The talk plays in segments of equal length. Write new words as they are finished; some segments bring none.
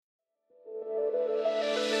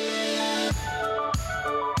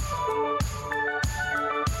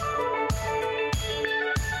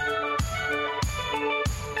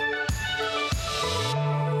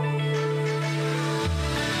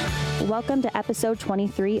Welcome to episode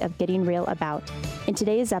 23 of Getting Real About. In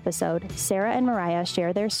today's episode, Sarah and Mariah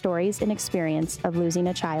share their stories and experience of losing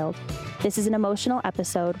a child. This is an emotional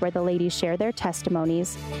episode where the ladies share their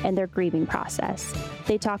testimonies and their grieving process.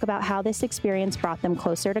 They talk about how this experience brought them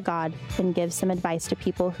closer to God and give some advice to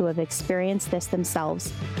people who have experienced this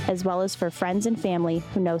themselves, as well as for friends and family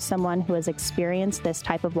who know someone who has experienced this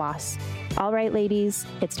type of loss. All right, ladies,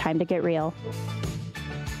 it's time to get real.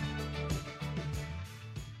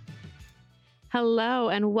 Hello,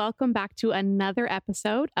 and welcome back to another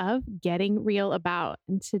episode of Getting Real About.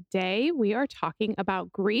 And today we are talking about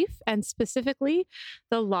grief and specifically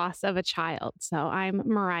the loss of a child. So I'm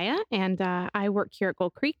Mariah, and I work here at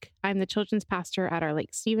Gold Creek. I'm the children's pastor at our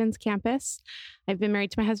Lake Stevens campus. I've been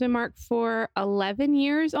married to my husband, Mark, for 11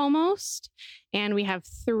 years almost, and we have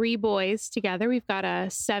 3 boys together. We've got a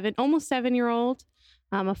almost 7-year-old,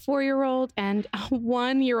 a 4-year-old, and a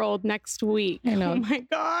 1-year-old next week. I know. Oh my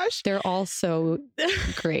gosh. They're all so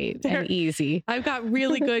great and easy. I've got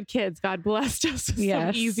really good kids. God blessed us with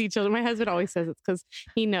some easy children. My husband always says it's because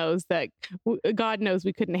he knows that God knows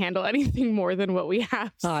we couldn't handle anything more than what we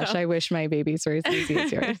have. Gosh, I wish my babies were as easy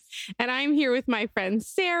as yours. And I'm here with my friend,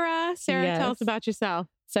 Sarah. Sarah, tell us about yourself.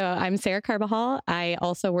 So I'm Sarah Carbajal. I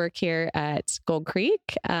also work here at Gold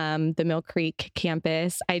Creek, the Mill Creek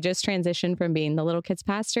campus. I just transitioned from being the little kids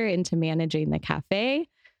pastor into managing the cafe.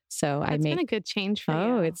 So That's been a good change for you.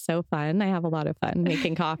 Oh, it's so fun. I have a lot of fun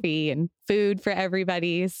making coffee and food for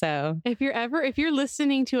everybody. So if you're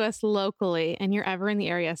listening to us locally and you're ever in the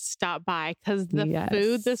area, stop by, because the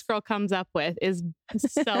food this girl comes up with is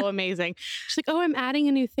so amazing. She's like, oh, I'm adding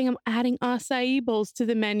a new thing. I'm adding acai bowls to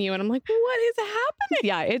the menu. And I'm like, what is happening?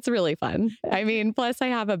 Yeah, it's really fun. I mean, plus I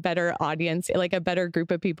have a better audience, like a better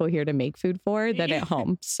group of people here to make food for than at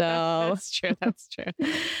home. So that's true. That's true.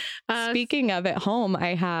 Speaking of at home,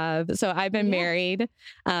 I've been married.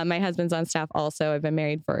 My husband's on staff also. I've been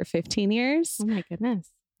married for 15 years. Oh my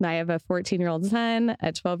goodness. I have a 14-year-old son,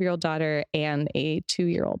 a 12-year-old daughter, and a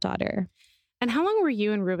 2-year-old daughter. And how long were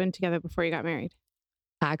you and Ruben together before you got married?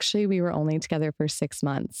 Actually, we were only together for 6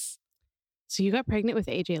 months. So you got pregnant with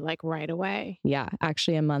AJ like right away? Yeah,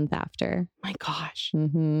 actually a month after. My gosh.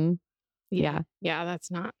 Mm-hmm. Yeah. That's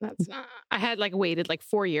not, I had waited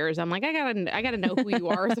 4 years. I'm like, I gotta know who you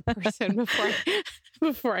are as a person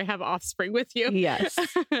before I have offspring with you. Yes.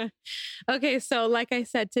 Okay. So like I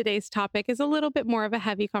said, today's topic is a little bit more of a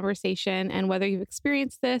heavy conversation, and whether you've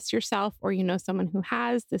experienced this yourself or you know someone who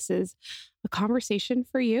has, this is a conversation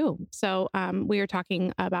for you. So we are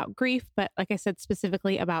talking about grief, but like I said,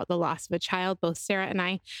 specifically about the loss of a child. Both Sarah and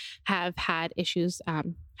I have had issues,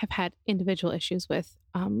 have had individual issues with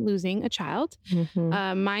losing a child.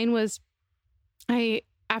 Mm-hmm. Mine was,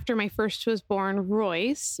 after my first was born,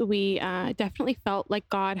 Royce, we definitely felt like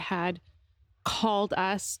God had called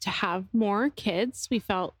us to have more kids. We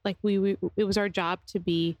felt like it was our job to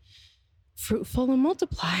be fruitful and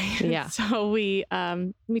multiply. Yeah. So we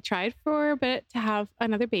tried for a bit to have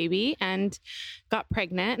another baby and got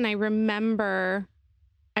pregnant. And I remember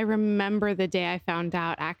the day I found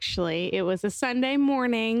out. Actually, it was a Sunday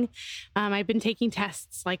morning. I'd been taking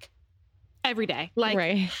tests every day.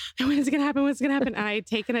 Right. When is it going to happen? What's going to happen? And I had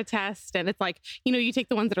taken a test, and it's you take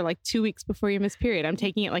the ones that are 2 weeks before your missed period. I'm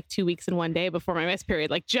taking it 2 weeks and 1 day before my missed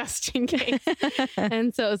period, just in case.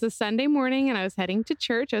 And so it was a Sunday morning, and I was heading to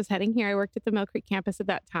church. I was heading here. I worked at the Mill Creek campus at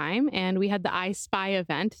that time, and we had the I Spy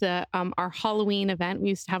event, our Halloween event. We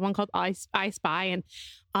used to have one called I Spy, and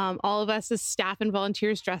all of us as staff and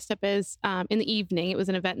volunteers dressed up as, in the evening, it was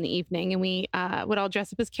an event in the evening, and we would all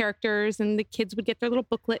dress up as characters, and the kids would get their little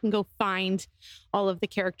booklet and go find all of the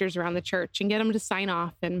characters around the church and get them to sign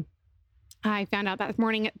off. And I found out that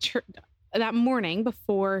morning at church, that morning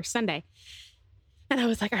before Sunday. And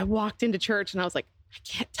I walked into church and I was like, I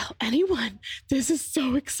can't tell anyone. This is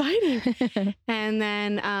so exciting. And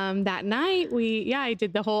then that night I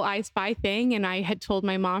did the whole I Spy thing, and I had told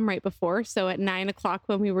my mom right before. So at 9:00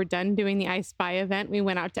 when we were done doing the I Spy event, we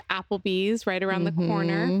went out to Applebee's right around the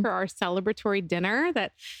corner for our celebratory dinner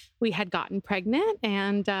that we had gotten pregnant.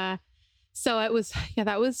 And so it was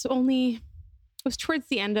towards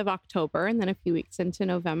the end of October. And then a few weeks into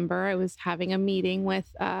November, I was having a meeting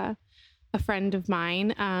with a friend of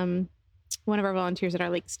mine, one of our volunteers at our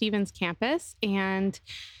Lake Stevens campus. And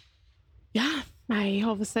I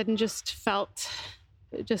all of a sudden just felt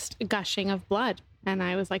a gushing of blood. And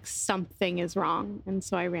I was like, something is wrong. And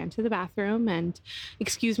so I ran to the bathroom and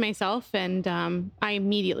excused myself. And I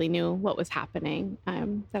immediately knew what was happening,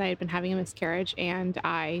 that I had been having a miscarriage. And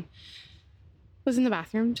I was in the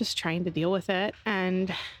bathroom just trying to deal with it.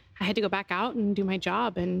 And I had to go back out and do my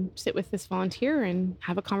job and sit with this volunteer and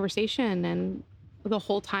have a conversation. And the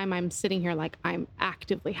whole time I'm sitting here like I'm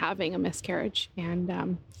actively having a miscarriage. And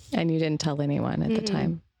you didn't tell anyone at the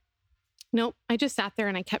time? Nope. I just sat there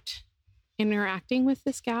and I kept interacting with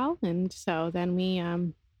this gal. And so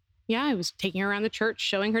then I was taking her around the church,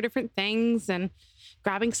 showing her different things and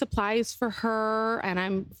grabbing supplies for her. And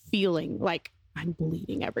I'm feeling like I'm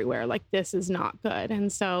bleeding everywhere. Like, this is not good.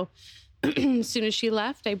 And so as soon as she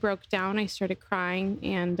left, I broke down. I started crying,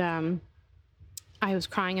 and I was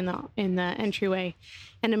crying in the entryway,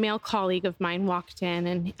 and a male colleague of mine walked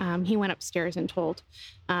in, and he went upstairs and told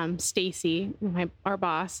Stacy, our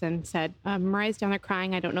boss, and said, Mariah's down there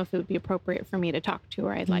crying. I don't know if it would be appropriate for me to talk to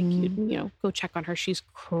her. I'd like you to, go check on her. She's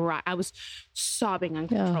crying. I was sobbing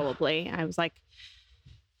uncontrollably. I was like,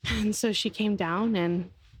 and so she came down,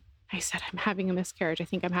 and I said, I'm having a miscarriage. I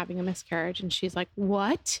think I'm having a miscarriage. And she's like,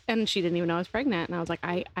 what? And she didn't even know I was pregnant. And I was like,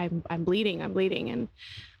 I'm bleeding.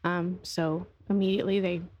 And so immediately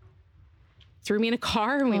they threw me in a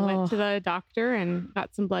car, and we went to the doctor and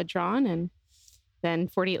got some blood drawn. And then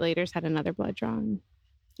 48 later had another blood drawn.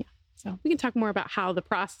 Yeah. So we can talk more about how the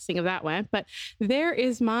processing of that went, but there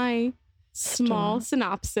is my small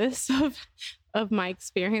synopsis of my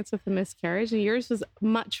experience with the miscarriage. And yours was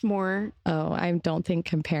much more. Oh, I don't think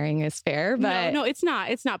comparing is fair, but no, it's not.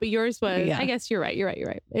 But yours was, I guess you're right.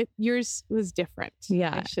 Yours was different.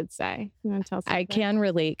 Yeah. I should say. You want to tell something? I can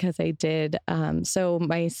relate because I did. So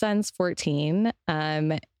my son's 14.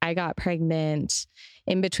 I got pregnant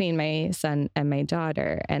in between my son and my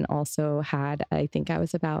daughter, and also had, I think I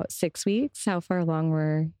was about 6 weeks. How far along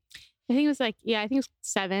were? I think it was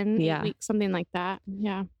 7 8 weeks, something like that.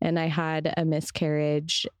 Yeah. And I had a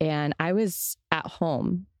miscarriage, and I was at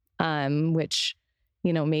home, which,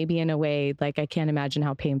 maybe in a way, like, I can't imagine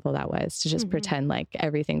how painful that was to just pretend like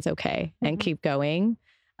everything's okay and keep going.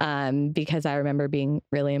 Because I remember being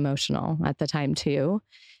really emotional at the time too,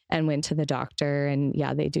 and went to the doctor, and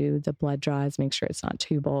they do the blood draws, make sure it's not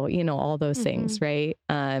tubal, all those things. Right.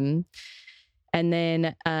 And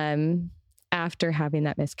then, after having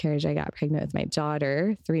that miscarriage, I got pregnant with my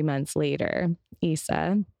daughter 3 months later,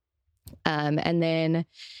 Isa. And then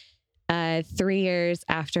 3 years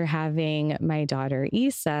after having my daughter,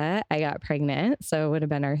 Isa, I got pregnant. So it would have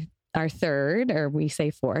been our third, or we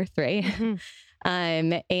say fourth, right?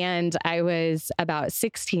 And I was about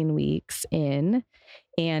 16 weeks in,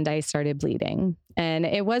 and I started bleeding. And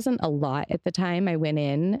it wasn't a lot at the time. I went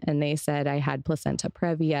in and they said I had placenta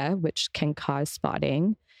previa, which can cause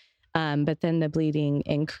spotting. But then the bleeding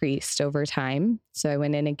increased over time. So I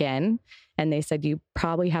went in again, and they said, you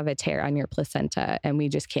probably have a tear on your placenta, and we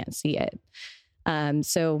just can't see it.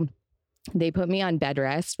 So they put me on bed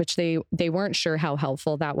rest, which they weren't sure how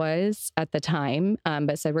helpful that was at the time,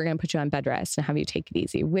 but said, we're going to put you on bed rest and have you take it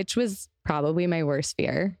easy, which was probably my worst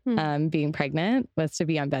fear, being pregnant, was to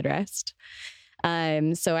be on bed rest.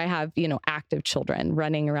 So I have, active children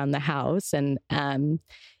running around the house,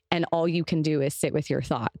 and all you can do is sit with your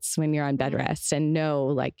thoughts when you're on bed rest and know,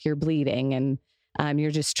 like, you're bleeding, and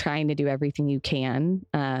you're just trying to do everything you can.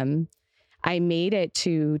 I made it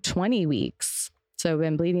to 20 weeks. So I've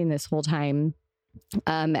been bleeding this whole time.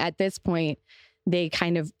 At this point, they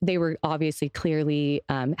were obviously clearly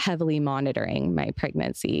heavily monitoring my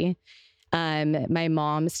pregnancy. My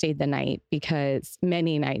mom stayed the night,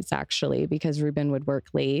 many nights actually, because Ruben would work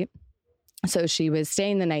late. So she was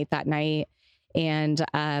staying the night that night. And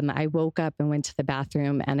I woke up and went to the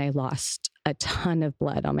bathroom, and I lost a ton of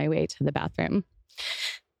blood on my way to the bathroom.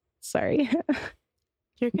 Sorry.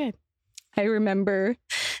 You're good. I remember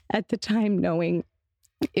at the time knowing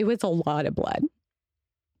it was a lot of blood.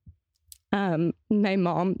 My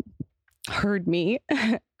mom heard me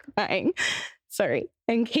crying,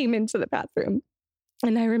 and came into the bathroom.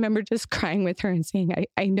 And I remember just crying with her and saying,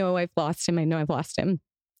 I know I've lost him. I know I've lost him.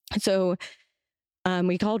 So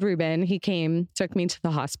we called Ruben. He came, took me to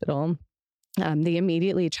the hospital. They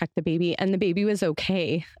immediately checked the baby, and the baby was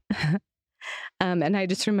okay. And I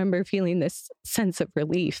just remember feeling this sense of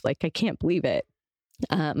relief, like, I can't believe it.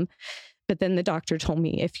 But then the doctor told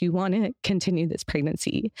me, if you want to continue this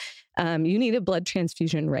pregnancy, you need a blood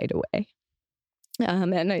transfusion right away.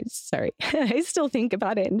 And I still think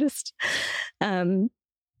about it, and just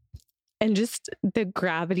the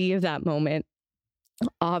gravity of that moment.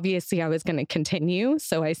 Obviously, I was going to continue.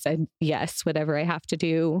 So I said, yes, whatever I have to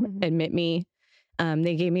do, admit me.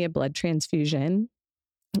 They gave me a blood transfusion.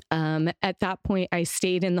 At that point, I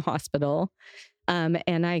stayed in the hospital,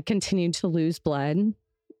 and I continued to lose blood.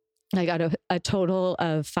 I got a total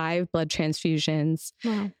of 5 blood transfusions.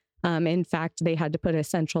 Wow. In fact, they had to put a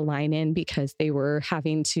central line in because they were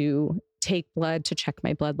having to take blood to check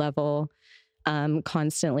my blood level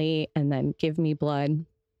constantly, and then give me blood.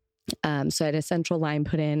 So I had a central line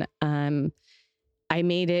put in. I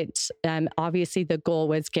made it. Obviously, the goal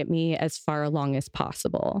was get me as far along as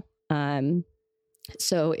possible.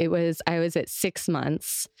 So I was at 6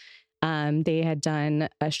 months. They had done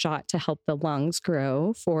a shot to help the lungs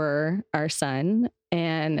grow for our son.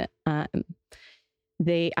 And I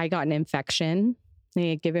got an infection.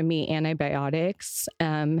 They had given me antibiotics.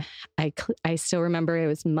 I still remember it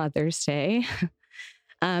was Mother's Day.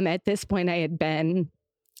 At this point, I had been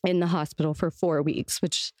in the hospital for 4 weeks,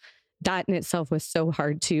 which that in itself was so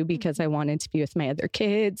hard too, because I wanted to be with my other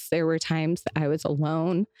kids. There were times that I was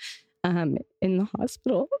alone in the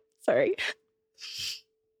hospital. Sorry.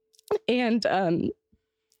 And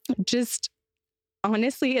just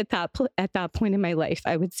honestly, at that point in my life,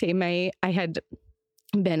 I would say I had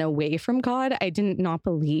been away from God. I didn't not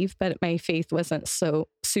believe, but my faith wasn't so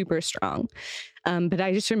super strong. But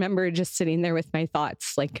I just remember just sitting there with my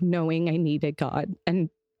thoughts, like knowing I needed God. And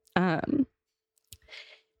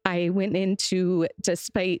I went into,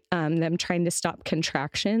 despite them trying to stop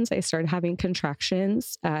contractions, I started having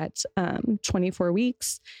contractions at 24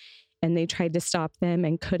 weeks, and they tried to stop them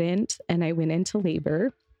and couldn't. And I went into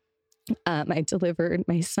labor. I delivered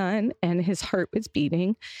my son, and his heart was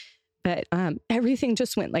beating, but everything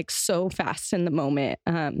just went like so fast in the moment.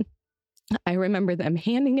 I remember them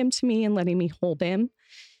handing him to me and letting me hold him,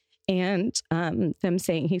 and them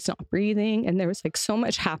saying he's not breathing. And there was like so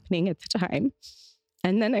much happening at the time.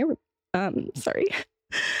 And then I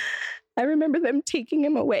remember them taking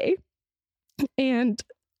him away, and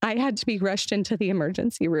I had to be rushed into the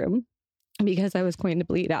emergency room because I was going to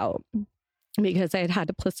bleed out, because I had had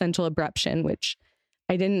a placental abruption, which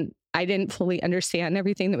I didn't fully understand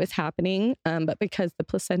everything that was happening. But because the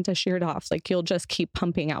placenta sheared off, like you'll just keep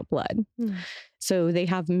pumping out blood. So they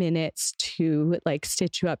have minutes to like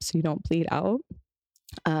stitch you up so you don't bleed out.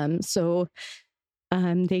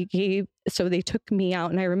 They took me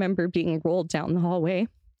out, and I remember being rolled down the hallway,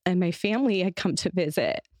 and my family had come to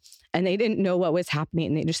visit, and they didn't know what was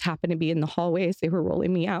happening. They just happened to be in the hallways. They were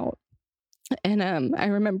rolling me out. And I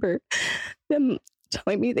remember them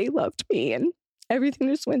telling me they loved me, and everything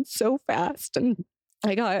just went so fast. And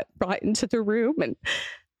I got brought into the room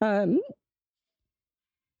and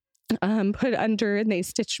put under, and they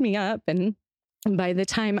stitched me up. And by the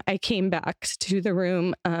time I came back to the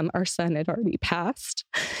room, our son had already passed.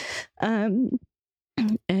 And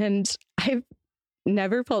I've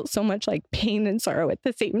never felt so much like pain and sorrow at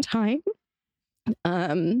the same time.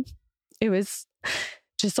 It was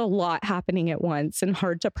just a lot happening at once and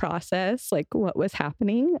hard to process like what was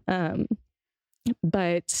happening.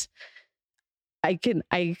 But I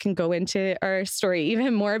can go into our story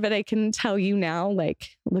even more, but I can tell you now, like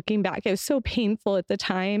looking back, it was so painful at the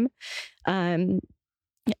time, and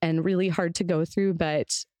really hard to go through.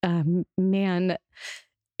 But man,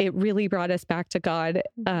 it really brought us back to God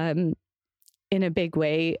in a big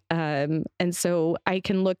way. And so I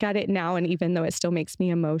can look at it now, and even though it still makes me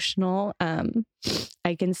emotional,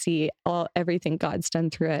 I can see everything God's done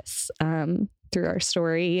through us, through our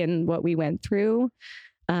story and what we went through.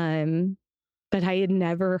 But I had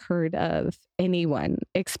never heard of anyone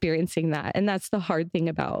experiencing that. And that's the hard thing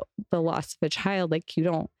about the loss of a child. Like you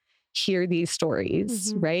don't hear these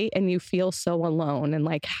stories, right? And you feel so alone. And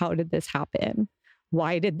like, how did this happen?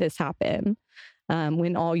 Why did this happen?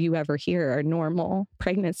 When all you ever hear are normal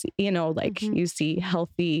pregnancy, you see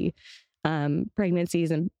healthy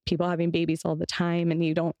pregnancies and people having babies all the time, and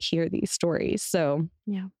you don't hear these stories. So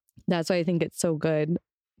yeah, that's why I think it's so good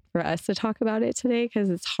for us to talk about it today, because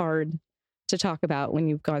it's hard to talk about when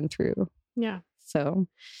you've gone through. Yeah. So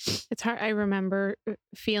it's hard. I remember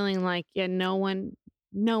feeling like, no one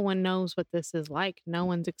knows what this is like. No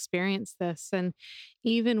one's experienced this. And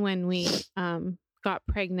even when we got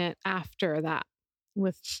pregnant after that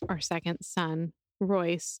with our second son,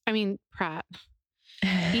 Pratt.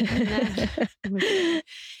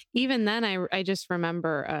 Even then, I just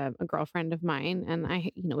remember a girlfriend of mine, and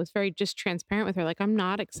I, was very just transparent with her. Like, I'm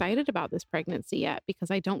not excited about this pregnancy yet because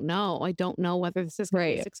I don't know. I don't know whether this is going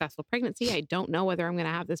to be a successful pregnancy. I don't know whether I'm going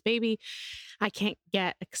to have this baby. I can't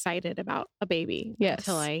get excited about a baby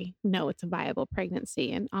until I know it's a viable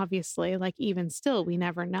pregnancy. And obviously, like even still, we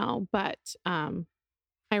never know. But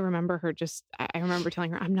I remember I remember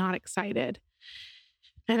telling her I'm not excited,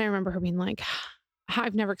 and I remember her being like,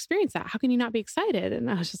 I've never experienced that. How can you not be excited? And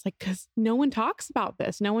I was just like, because no one talks about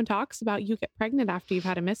this. No one talks about you get pregnant after you've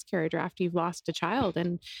had a miscarriage or after you've lost a child,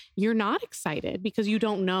 and you're not excited because you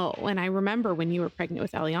don't know. And I remember when you were pregnant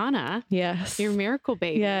with Eliana, your miracle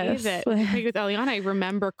baby, that pregnant with Eliana, I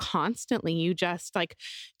remember constantly you just like,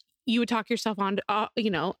 you would talk yourself on,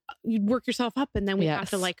 you'd work yourself up, and then we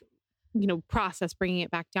have to like process bringing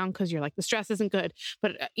it back down because you're like, the stress isn't good.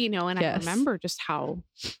 But, and I remember just how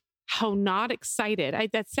not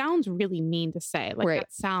excited. That sounds really mean to say. Like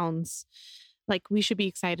that sounds like we should be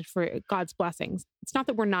excited for God's blessings. It's not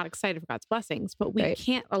that we're not excited for God's blessings, but we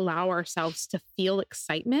can't allow ourselves to feel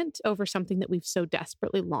excitement over something that we've so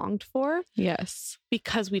desperately longed for. Yes.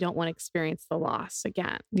 Because we don't want to experience the loss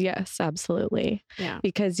again. Yes, absolutely. Yeah.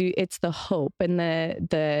 Because it's the hope and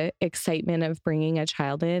the excitement of bringing a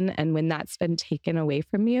child in. And when that's been taken away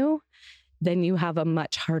from you, then you have a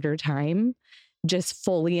much harder time just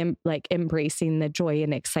fully embracing the joy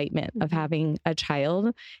and excitement of having a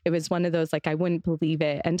child. It was one of those, I wouldn't believe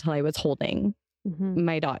it until I was holding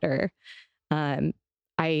my daughter.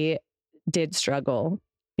 I did struggle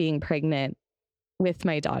being pregnant with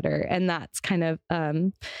my daughter. And that's kind of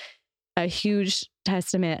a huge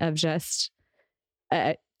testament of just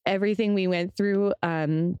everything we went through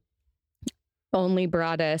only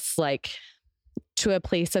brought us to a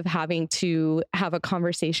place of having to have a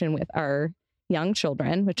conversation with our young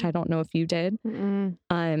children, which I don't know if you did. No,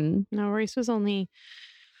 Reese was only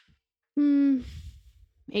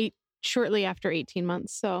shortly after 18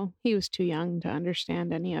 months. So he was too young to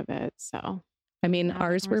understand any of it. So, I mean,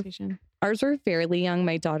 ours were fairly young.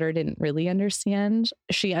 My daughter didn't really understand.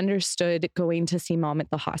 She understood going to see mom at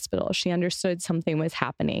the hospital. She understood something was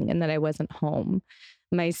happening and that I wasn't home.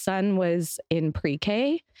 My son was in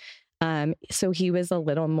pre-K. So he was a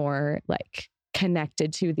little more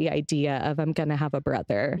connected to the idea of I'm going to have a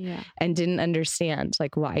brother and didn't understand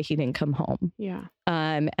why he didn't come home. Yeah.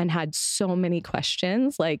 And had so many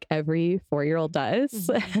questions like every 4-year-old does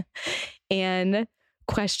and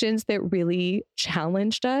questions that really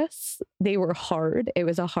challenged us. They were hard. It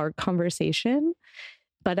was a hard conversation.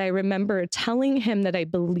 But I remember telling him that I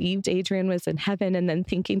believed Adrian was in heaven and then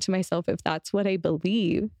thinking to myself, if that's what I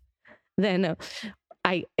believe, then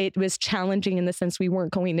it was challenging in the sense we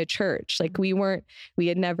weren't going to church. We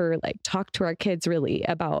had never talked to our kids really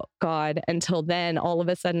about God until then. All of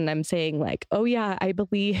a sudden I'm saying oh yeah, I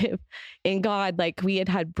believe in God. We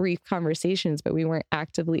had brief conversations, but we weren't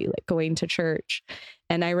actively going to church.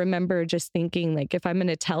 And I remember just thinking if I'm going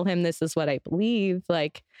to tell him this is what I believe,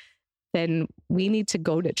 then we need to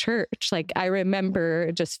go to church. I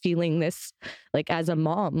remember just feeling this, as a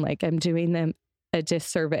mom, I'm doing them a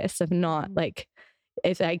disservice of not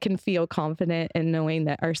if I can feel confident in knowing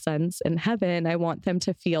that our son's in heaven, I want them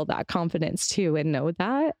to feel that confidence too and know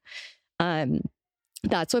that.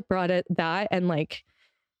 That's what brought it that. And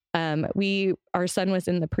our son was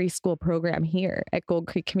in the preschool program here at Gold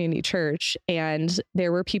Creek Community Church, and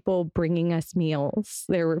there were people bringing us meals.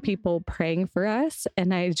 There were people praying for us.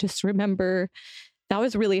 And I just remember that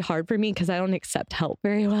was really hard for me because I don't accept help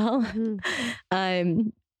very well.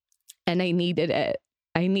 And I needed it.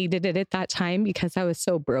 I needed it at that time because I was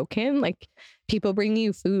so broken. People bringing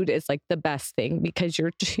you food is the best thing because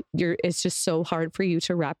it's just so hard for you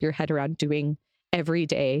to wrap your head around doing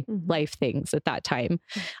everyday life things at that time.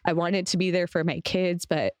 I wanted to be there for my kids,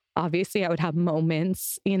 but obviously I would have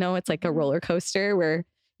moments, it's like a roller coaster where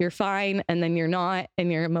you're fine and then you're not,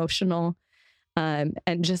 and you're emotional. And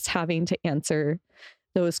just having to answer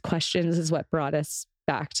those questions is what brought us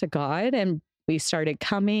back to God. And we started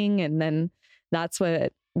coming, and then that's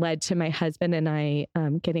what led to my husband and I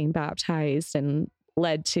getting baptized and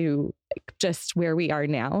led to just where we are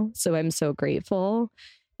now. So I'm so grateful.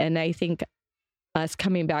 And I think us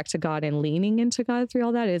coming back to God and leaning into God through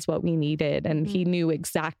all that is what we needed. And he knew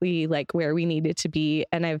exactly where we needed to be.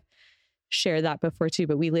 And I've shared that before too,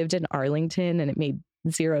 but we lived in Arlington and it made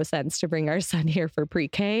zero sense to bring our son here for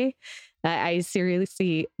pre-K. I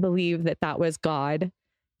seriously believe that was God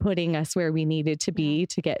putting us where we needed to be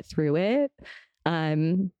to get through it.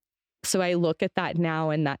 So I look at that now,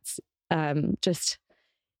 and that's just,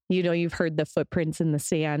 you've heard the footprints in the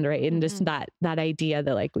sand, right? And just that idea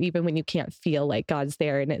that even when you can't feel God's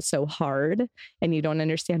there and it's so hard and you don't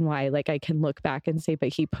understand why, I can look back and say,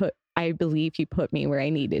 but I believe he put me where I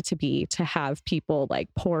needed to be to have people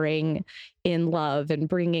pouring in love and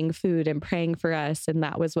bringing food and praying for us. And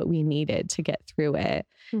that was what we needed to get through it.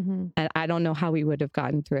 And I don't know how we would have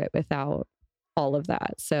gotten through it without all of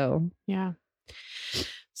that. So, yeah.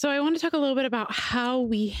 So I want to talk a little bit about how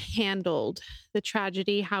we handled the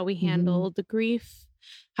tragedy, how we handled the grief,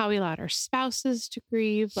 how we allowed our spouses to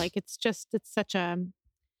grieve. It's such an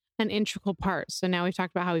integral part. So now we've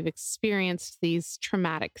talked about how we've experienced these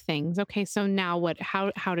traumatic things. Okay. So now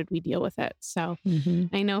how did we deal with it? So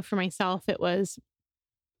I know for myself, it was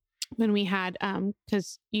when we had,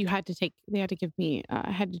 cause they had to give me,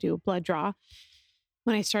 I had to do a blood draw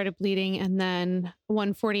when I started bleeding. And then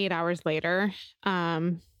 48 hours later,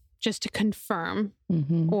 just to confirm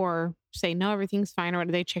or say, no, everything's fine. Or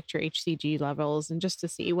they checked your HCG levels and just to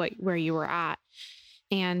see where you were at.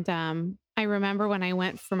 And I remember when I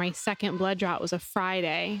went for my second blood draw, it was a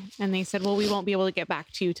Friday, and they said, well, we won't be able to get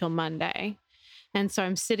back to you till Monday. And so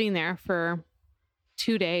I'm sitting there for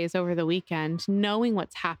 2 days over the weekend, knowing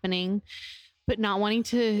what's happening, but not wanting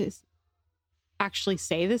to actually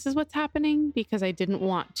say this is what's happening because I didn't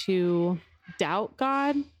want to doubt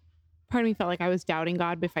God. Part of me felt like I was doubting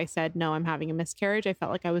God if I said, no, I'm having a miscarriage. I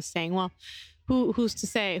felt like I was saying, well, who's to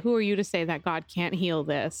say, who are you to say that God can't heal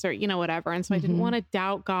this or, whatever. And so I didn't want to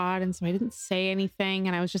doubt God. And so I didn't say anything.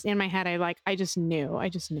 And I was just in my head, I just knew.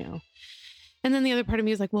 And then the other part of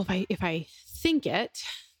me was like, well, if I think it,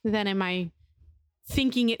 then am I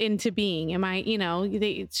thinking it into being? Am I,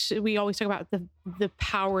 we always talk about the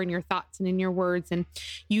power in your thoughts and in your words, and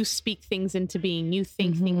you speak things into being, you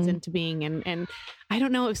think things into being. And I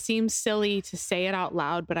don't know, it seems silly to say it out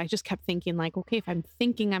loud, but I just kept thinking like, okay, if I'm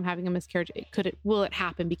thinking I'm having a miscarriage, will it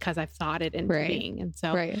happen because I've thought it into being? And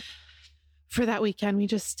so for that weekend, we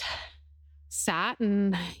just sat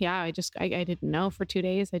and I didn't know for 2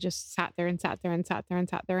 days. I just sat there. And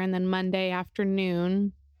then Monday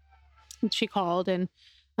afternoon, she called and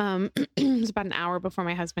it was about an hour before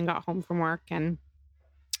my husband got home from work. And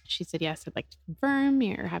she said, yes, I'd like to confirm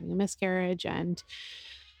you're having a miscarriage. And,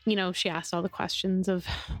 she asked all the questions of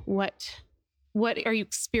what are you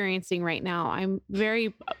experiencing right now? I'm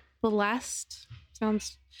very blessed,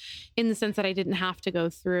 sounds, in the sense that I didn't have to go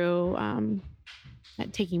through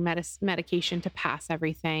taking medication to pass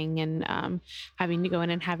everything and having to go in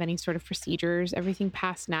and have any sort of procedures. Everything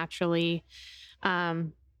passed naturally.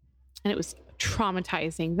 And it was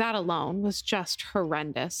traumatizing. That alone was just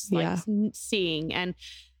horrendous. Seeing and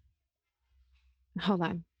hold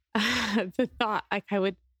on, the thought, like I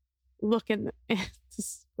would look in this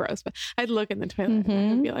is gross, but I'd look in the toilet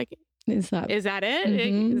and I'd be like, is that it?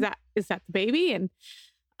 Is that the baby? And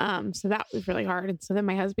so that was really hard. And so then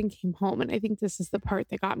my husband came home, and I think this is the part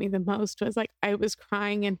that got me the most, was like, I was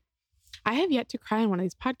crying, and I have yet to cry on one of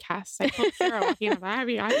these podcasts. I told Sarah, I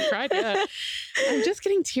haven't cried yet. I'm just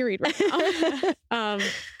getting teary right now.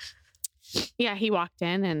 He walked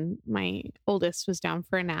in, and my oldest was down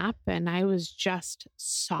for a nap, and I was just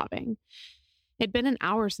sobbing. It'd been an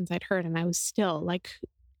hour since I'd heard, and I was still like,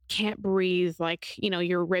 can't breathe. Like,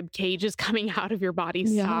 your rib cage is coming out of your body,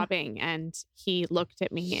 sobbing. And he looked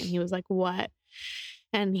at me and he was like, what?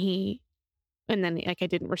 And then like, I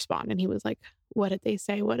didn't respond. And he was like, what did they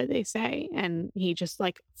say? What did they say? And he just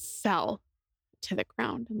like fell to the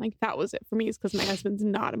ground. And like, that was it for me, is because my husband's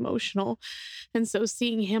not emotional. And so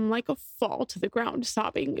seeing him like fall to the ground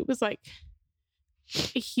sobbing, it was like,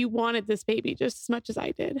 he wanted this baby just as much as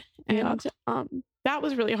I did. And that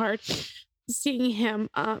was really hard, seeing him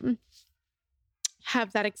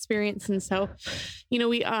have that experience. And so,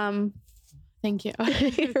 we thank you.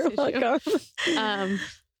 You're welcome.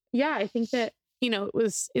 I think that,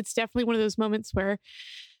 it's definitely one of those moments where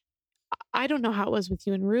I don't know how it was with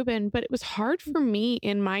you and Ruben, but it was hard for me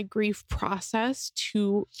in my grief process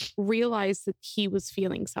to realize that he was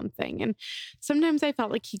feeling something. And sometimes I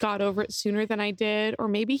felt like he got over it sooner than I did, or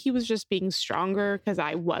maybe he was just being stronger because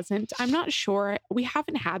I wasn't. I'm not sure. We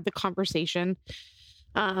haven't had the conversation.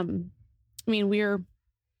 We're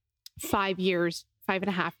 5.5 years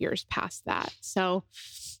past that. So,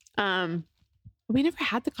 we never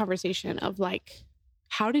had the conversation of like,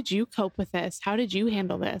 how did you cope with this? How did you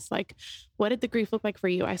handle this? Like, what did the grief look like for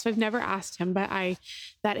you? So I've never asked him, but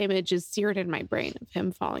that image is seared in my brain of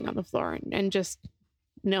him falling on the floor and just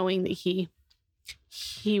knowing that he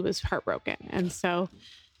was heartbroken. And so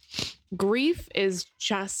grief is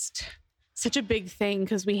just such a big thing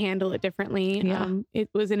because we handle it differently. It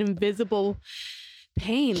was an invisible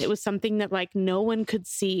pain. It was something that like no one could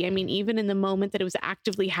see. I mean, even in the moment that it was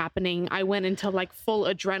actively happening, I went into like full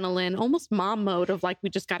adrenaline, almost mom mode of like, we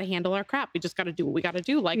just got to handle our crap. We just got to do what we got to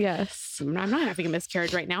do. Like, yes, I'm not having a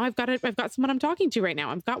miscarriage right now. I've got someone I'm talking to right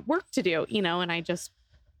now. I've got work to do, and I just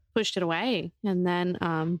pushed it away. And then,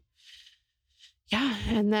 and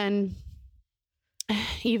then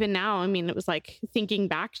even now, it was like thinking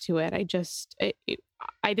back to it,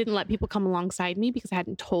 I didn't let people come alongside me because I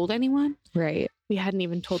hadn't told anyone. Right. We hadn't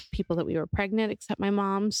even told people that we were pregnant except my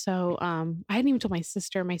mom. So I hadn't even told my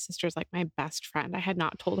sister. My sister's like my best friend. I had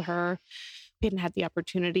not told her. We hadn't had the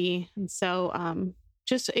opportunity. And so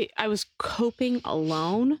I was coping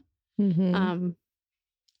alone.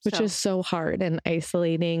 Which is so hard and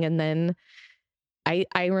isolating. And then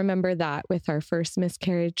I remember that with our first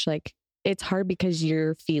miscarriage, like it's hard because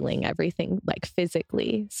you're feeling everything like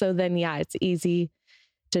physically. So then, it's easy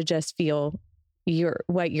to just feel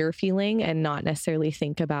what you're feeling and not necessarily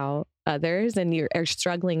think about others. And you're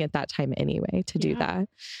struggling at that time anyway to do that.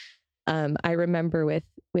 I remember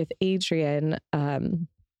with Adrian,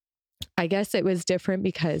 I guess it was different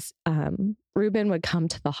because Ruben would come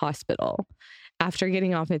to the hospital after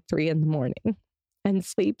getting off at 3 a.m. and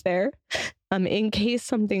sleep there in case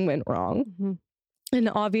something went wrong. Mm-hmm. And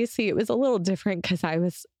obviously it was a little different because I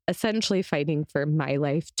was essentially fighting for my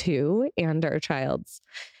life too and our child's.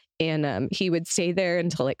 And he would stay there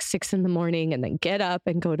until like 6 a.m. and then get up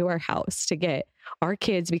and go to our house to get our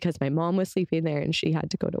kids because my mom was sleeping there and she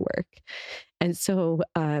had to go to work. And so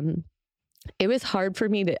it was hard for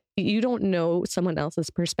me you don't know someone else's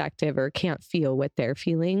perspective or can't feel what they're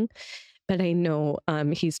feeling. But I know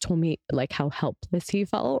he's told me like how helpless he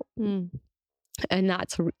felt. Mm. And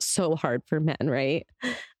that's so hard for men, right?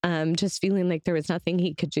 Just feeling like there was nothing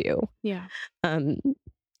he could do. Yeah. And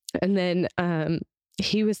then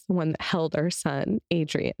he was the one that held our son,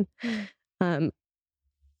 Adrian, in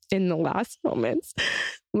the last moments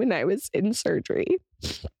when I was in surgery.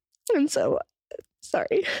 And so,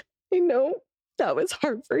 sorry, I know that was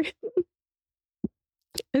hard for him.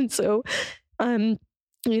 And so,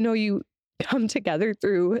 you come together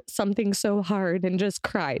through something so hard and just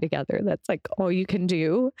cry together. That's like all you can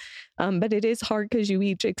do. But it is hard because you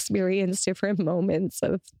each experience different moments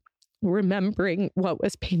of remembering what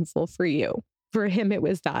was painful for you. For him, it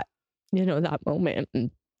was that moment and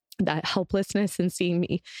that helplessness and seeing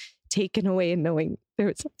me taken away and knowing there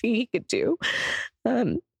was something he could do.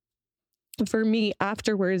 For me,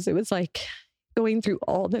 afterwards, it was like going through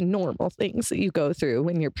all the normal things that you go through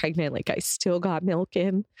when you're pregnant. Like I still got milk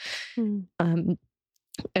in. And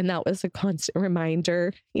that was a constant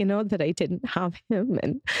reminder, that I didn't have him.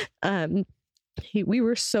 And we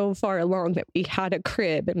were so far along that we had a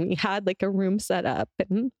crib and we had like a room set up,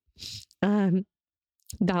 and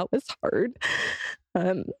that was hard.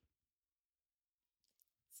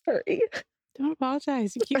 Sorry. Don't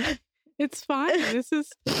apologize. It's fine. This is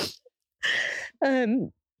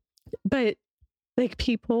but like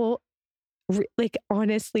people, like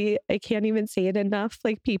honestly, I can't even say it enough.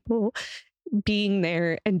 Like people being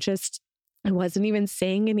there and just, I wasn't even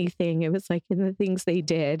saying anything. It was like in the things they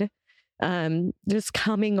did, just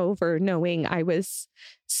coming over, knowing I was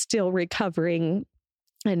still recovering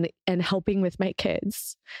and helping with my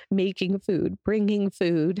kids, making food, bringing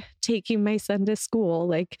food, taking my son to school.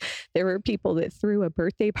 Like there were people that threw a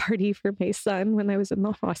birthday party for my son when I was in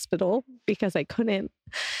the hospital because I couldn't.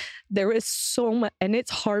 There was so much, and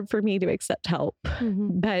it's hard for me to accept help.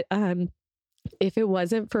 Mm-hmm. But if it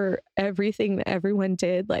wasn't for everything that everyone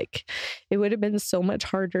did, like it would have been so much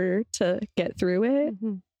harder to get through it.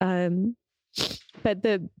 Mm-hmm. But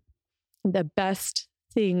the best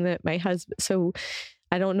thing that my husband, so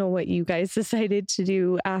I don't know what you guys decided to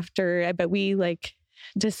do after, but we like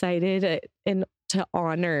decided to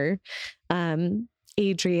honor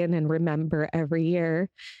Adrian and remember every year.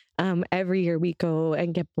 Every year we go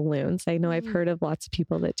and get balloons. I know I've heard of lots of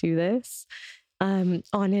people that do this on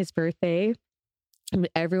his birthday.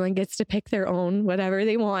 Everyone gets to pick their own, whatever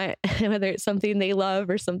they want, whether it's something they love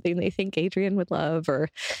or something they think Adrian would love, or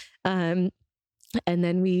and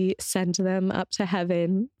then we send them up to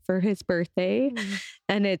heaven for his birthday. Mm-hmm.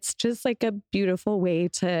 And it's just like a beautiful way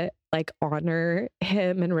to like honor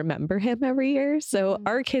him and remember him every year. So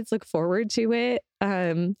our kids look forward to it.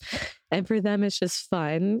 And for them, it's just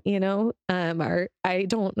fun, I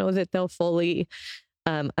don't know that they'll fully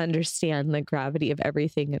understand the gravity of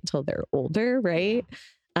everything until they're older. Right.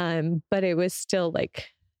 But it was still like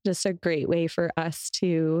just a great way for us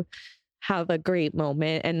to have a great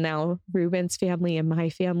moment. And now Ruben's family and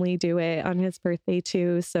my family do it on his birthday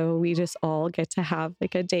too. So we just all get to have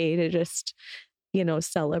like a day to just,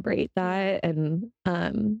 celebrate that. And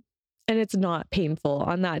it's not painful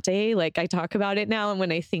on that day. Like I talk about it now, and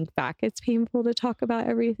when I think back, it's painful to talk about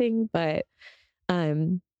everything, but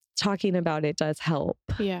talking about it does help.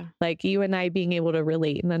 Yeah. Like you and I being able to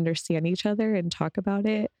relate and understand each other and talk about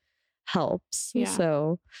it helps. Yeah.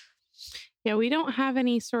 So yeah, we don't have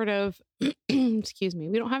any sort of, excuse me,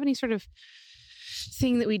 we don't have any sort of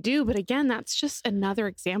thing that we do. But again, that's just another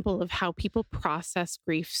example of how people process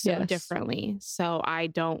grief so differently. So I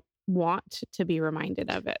don't want to be reminded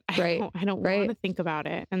of it. I don't want to think about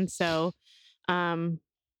it. And so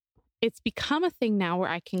it's become a thing now where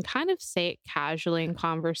I can kind of say it casually in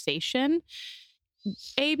conversation.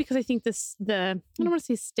 Because I think I don't want to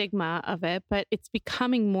say stigma of it, but it's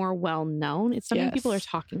becoming more well known. It's something people are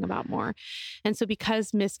talking about more. And so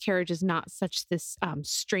because miscarriage is not such this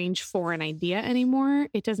strange foreign idea anymore,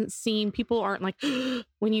 it doesn't seem, people aren't like,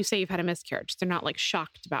 when you say you've had a miscarriage, they're not like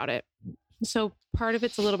shocked about it. So part of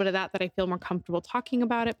it's a little bit of that I feel more comfortable talking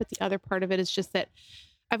about it. But the other part of it is just that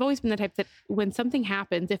I've always been the type that when something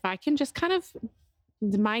happens, if I can just kind of,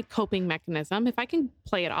 my coping mechanism, if I can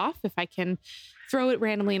play it off, if I can throw it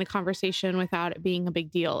randomly in a conversation without it being a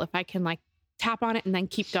big deal, if I can like tap on it and then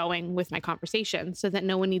keep going with my conversation so that we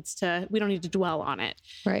don't need to dwell on it.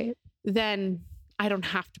 Right. Then I don't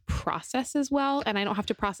have to process as well. And I don't have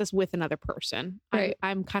to process with another person. Right.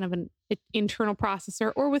 I'm kind of an internal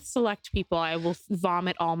processor, or with select people, I will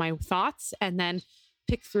vomit all my thoughts and then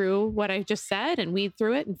pick through what I just said and weed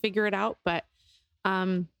through it and figure it out. But,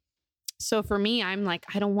 so for me, I'm like,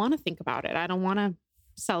 I don't want to think about it. I don't want to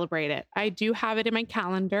celebrate it. I do have it in my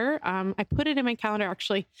calendar. I put it in my calendar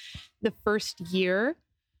actually the first year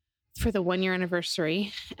for the 1 year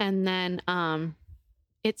anniversary. And then,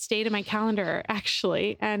 it stayed in my calendar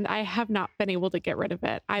actually, and I have not been able to get rid of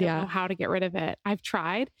it. I don't know how to get rid of it. I've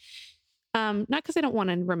tried, not because I don't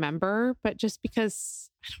want to remember, but just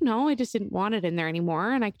because I don't know, I just didn't want it in there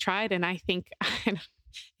anymore. And I tried, and I think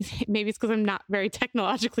maybe it's because I'm not very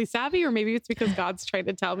technologically savvy, or maybe it's because God's trying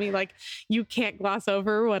to tell me like, you can't gloss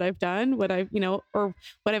over what I've done, what I've, or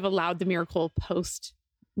what I've allowed the miracle post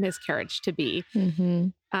miscarriage to be.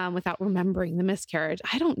 Without remembering the miscarriage.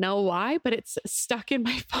 I don't know why, but it's stuck in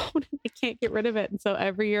my phone and I can't get rid of it. And so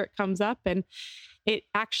every year it comes up, and it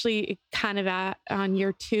actually kind of on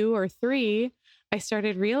year 2 or 3, I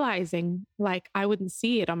started realizing like I wouldn't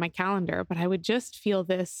see it on my calendar, but I would just feel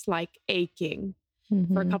this like aching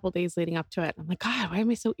for a couple of days leading up to it. I'm like, God, why am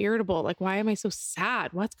I so irritable? Like, why am I so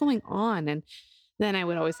sad? What's going on? And then I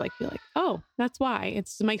would always like be like, oh, that's why.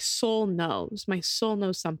 It's my soul knows. My soul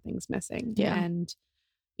knows something's missing. Yeah. And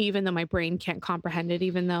even though my brain can't comprehend it,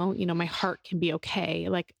 even though, my heart can be okay.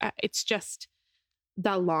 Like it's just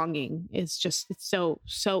the longing is just, it's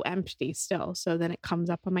so empty still. So then it comes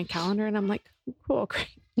up on my calendar and I'm like, cool,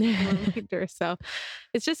 great. So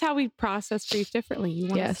it's just how we process grief differently. You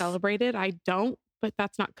want to celebrate it. I don't, but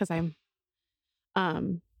that's not because I'm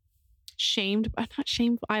shamed. I'm not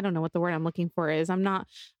shameful. I don't know what the word I'm looking for is. I'm not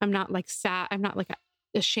like sad. I'm not like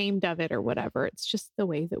ashamed of it or whatever. It's just the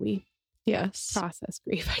way that we process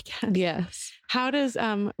grief, I guess. Yes. How does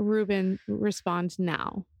Ruben respond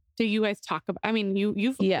now? Do you guys talk about, I mean,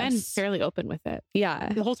 you've been fairly open with it.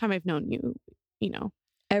 Yeah. The whole time I've known you,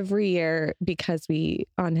 Every year, because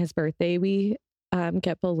on his birthday, we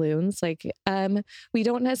get balloons. Like, we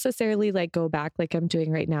don't necessarily like go back like I'm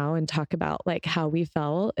doing right now and talk about like how we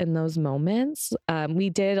felt in those moments.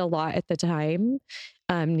 We did a lot at the time,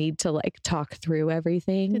 need to like talk through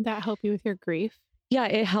everything. Did that help you with your grief? Yeah,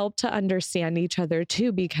 it helped to understand each other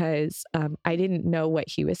too, because I didn't know what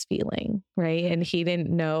he was feeling, right? And he didn't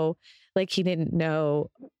know,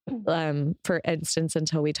 for instance,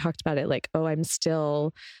 until we talked about it, like, oh, I'm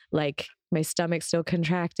still like, my stomach's still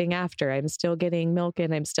contracting after, I'm still getting milk,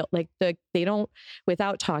 and I'm still like, they don't,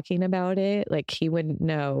 without talking about it, like he wouldn't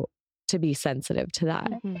know to be sensitive to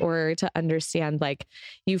that or to understand, like,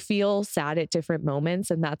 you feel sad at different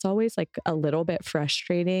moments. And that's always like a little bit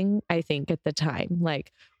frustrating, I think, at the time.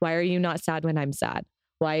 Like, why are you not sad when I'm sad?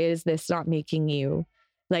 Why is this not making you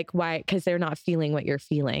like, why? Because they're not feeling what you're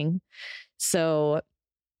feeling. So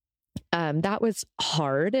that was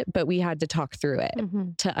hard, but we had to talk through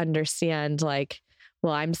it to understand, like,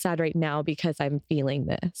 well, I'm sad right now because I'm feeling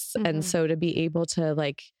this. And so to be able to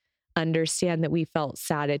like understand that we felt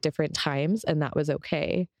sad at different times, and that was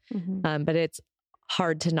okay. But it's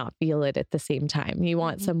hard to not feel it at the same time. You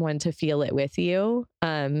want someone to feel it with you.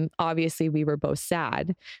 Obviously we were both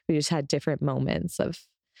sad. We just had different moments of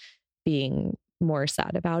being more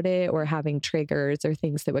sad about it, or having triggers or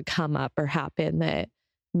things that would come up or happen that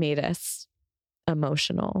made us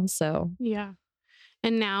emotional. So yeah.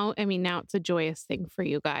 And now, I mean, now it's a joyous thing for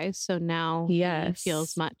you guys. So now it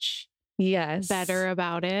feels much better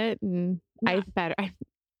about it. And better.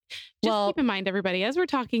 Just keep in mind, everybody, as we're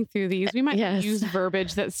talking through these, we might use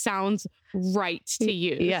verbiage that sounds right to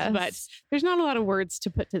use, but there's not a lot of words to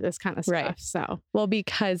put to this kind of stuff. Right. So, well,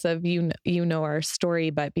 because of, our story,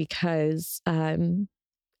 but because,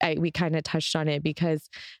 we kind of touched on it, because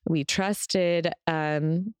we trusted,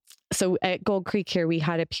 so at Gold Creek here, we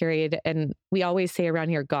had a period, and we always say around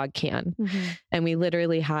here, God can. And we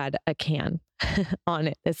literally had a can on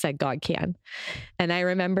it that said God can. And I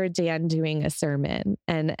remember Dan doing a sermon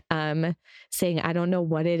and saying, I don't know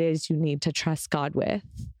what it is you need to trust God with,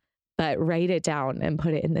 but write it down and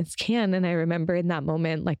put it in this can. And I remember in that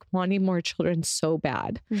moment, like, wanting more children so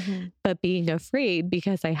bad, but being afraid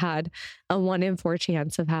because I had a 1 in 4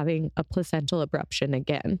 chance of having a placental abruption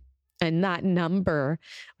again. And that number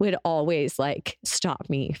would always like stop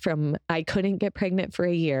me from, I couldn't get pregnant for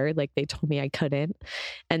a year. Like they told me I couldn't.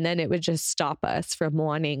 And then it would just stop us from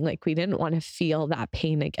wanting, like we didn't want to feel that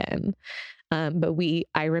pain again. But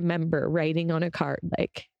I remember writing on a card,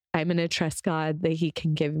 like, I'm going to trust God that he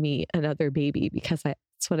can give me another baby because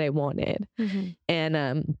that's what I wanted. Mm-hmm.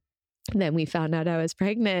 And, then we found out I was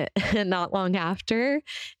pregnant not long after.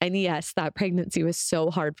 And yes, that pregnancy was so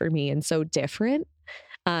hard for me and so different.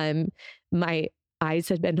 My eyes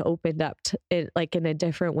had been opened up to it like in a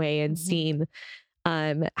different way and seen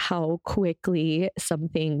how quickly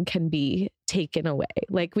something can be taken away.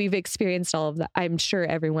 Like we've experienced all of that. I'm sure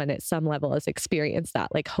everyone at some level has experienced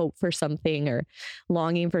that, like hope for something or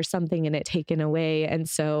longing for something and it taken away. And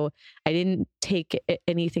so I didn't take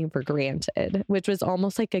anything for granted, which was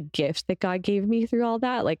almost like a gift that God gave me through all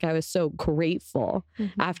that. Like I was so grateful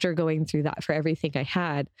after going through that for everything I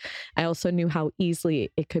had. I also knew how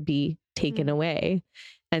easily it could be taken away.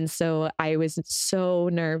 And so I was so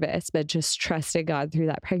nervous, but just trusted God through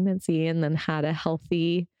that pregnancy and then had a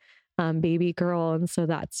healthy baby girl. And so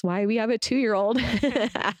that's why we have a 2-year-old.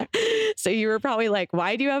 So you were probably like,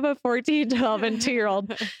 why do you have a 14, 12 and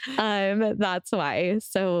 2-year-old? That's why.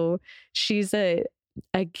 So she's a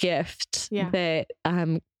gift that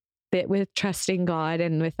with trusting God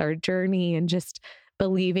and with our journey and just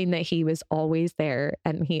believing that he was always there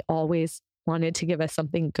and he always wanted to give us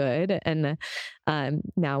something good. And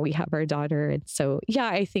now we have our daughter. And so,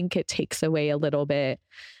 I think it takes away a little bit,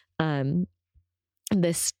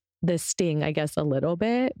 this sting, I guess, a little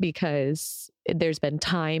bit, because there's been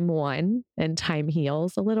time and time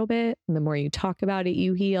heals a little bit. And the more you talk about it,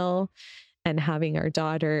 you heal, and having our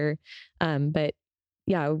daughter. But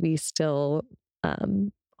we still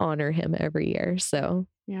honor him every year. So,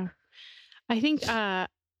 I think I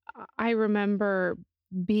remember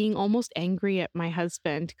being almost angry at my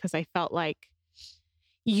husband because I felt like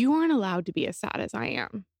you aren't allowed to be as sad as I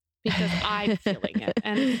am because I'm feeling it.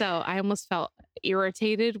 And so I almost felt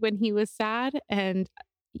irritated when he was sad. And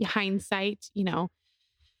hindsight,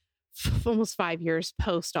 almost 5 years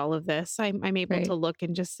post all of this, I'm able to look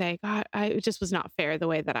and just say, God, it just was not fair the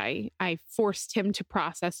way that I forced him to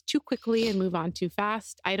process too quickly and move on too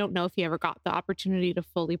fast. I don't know if he ever got the opportunity to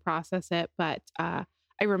fully process it, but I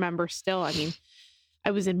remember still, I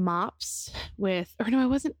was in MOPS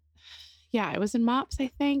I was in MOPS, I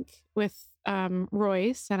think, with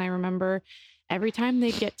Royce. And I remember every time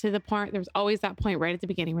they get to the point, there was always that point right at the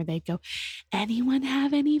beginning where they'd go, anyone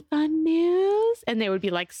have any fun news? And there would be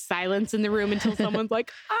like silence in the room until someone's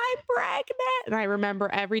like, I'm pregnant. And I remember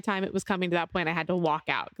every time it was coming to that point, I had to walk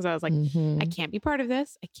out because I was like, I can't be part of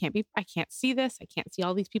this. I can't see this. I can't see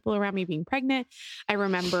all these people around me being pregnant. I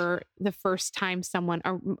remember the first time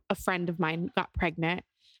a friend of mine got pregnant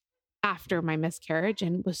after my miscarriage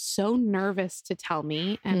and was so nervous to tell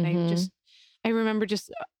me. And I remember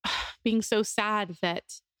just being so sad that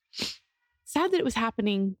it was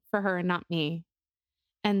happening for her and not me.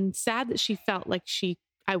 And sad that she felt like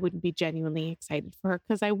I wouldn't be genuinely excited for her,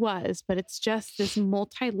 because I was, but it's just this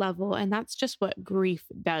multi-level, and that's just what grief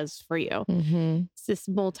does for you. It's this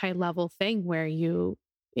multi-level thing where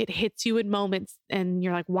it hits you in moments and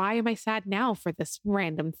you're like, why am I sad now for this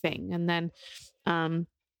random thing? And then,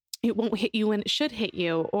 it won't hit you when it should hit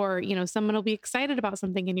you, or, someone will be excited about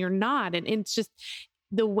something and you're not. And it's just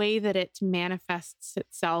the way that it manifests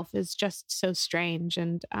itself is just so strange.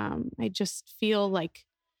 And, I just feel like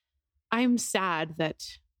I'm sad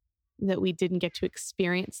that we didn't get to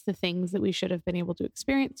experience the things that we should have been able to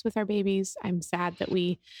experience with our babies. I'm sad that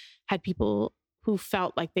we had people who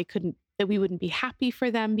felt like that we wouldn't be happy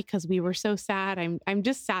for them because we were so sad. I'm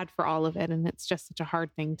just sad for all of it. And it's just such a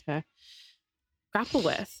hard thing to grapple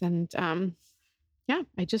with. And,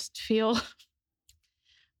 I just feel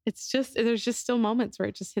there's just still moments where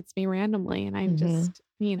it just hits me randomly. And I'm just,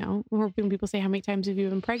 or when people say, how many times have you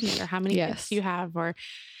been pregnant, or how many kids do you have? Or,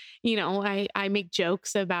 I make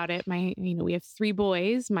jokes about it. We have 3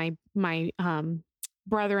 boys. My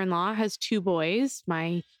brother-in-law has 2 boys.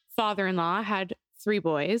 My father-in-law had 3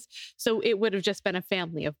 boys. So it would have just been a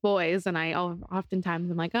family of boys. And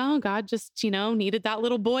oftentimes I'm like, oh, God just, needed that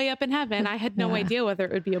little boy up in heaven. I had no idea whether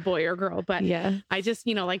it would be a boy or a girl, but I just,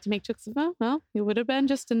 like to make jokes of, oh, well, it would have been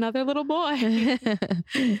just another little boy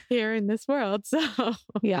here in this world. So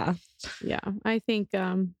I think,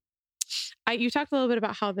 you talked a little bit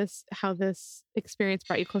about how this experience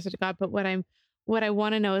brought you closer to God, but what I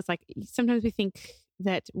want to know is, like, sometimes we think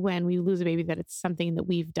that when we lose a baby, that it's something that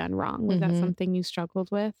we've done wrong. Was that something you struggled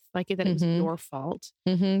with? Like that it was your fault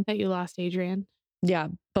that you lost Adrian? Yeah,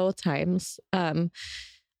 both times.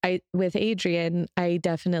 with Adrian, I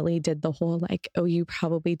definitely did the whole like, oh, you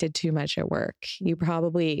probably did too much at work. You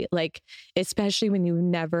probably like, especially when you've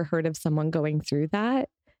never heard of someone going through that,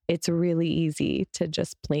 it's really easy to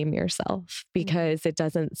just blame yourself because it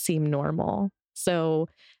doesn't seem normal. So,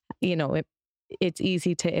 it's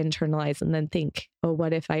easy to internalize and then think, oh,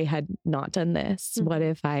 what if I had not done this? What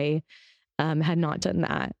if I had not done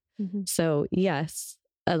that? So yes,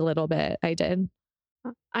 a little bit I did.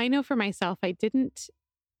 I know for myself, I didn't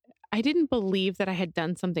believe that I had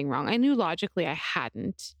done something wrong. I knew logically I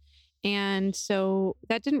hadn't. And so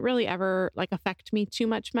that didn't really ever like affect me too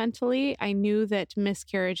much mentally. I knew that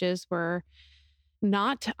miscarriages were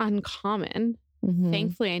not uncommon.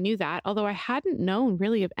 Thankfully, I knew that, although I hadn't known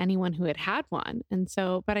really of anyone who had had one. And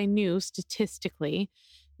so, but I knew statistically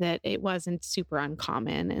that it wasn't super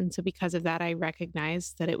uncommon. And so because of that, I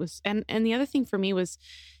recognized that it was, and the other thing for me was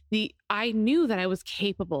I knew that I was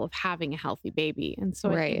capable of having a healthy baby. And so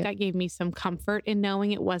I think that gave me some comfort in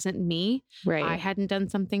knowing it wasn't me. I hadn't done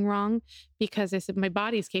something wrong because I said, my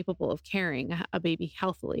body is capable of carrying a baby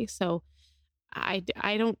healthily. So I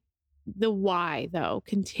don't, the why though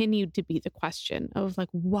continued to be the question of like,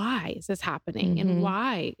 why is this happening? And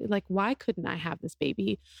why couldn't I have this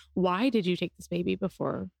baby? Why did you take this baby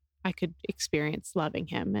before I could experience loving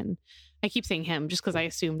him? And I keep saying him just because I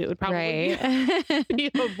assumed it would probably be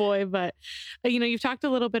a boy. But, you've talked a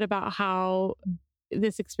little bit about how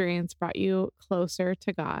this experience brought you closer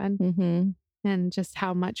to God and just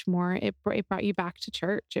how much more it brought you back to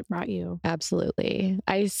church. It brought you. Absolutely.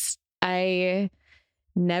 I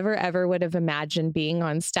never ever would have imagined being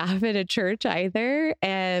on staff at a church either.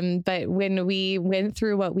 But when we went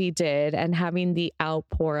through what we did and having the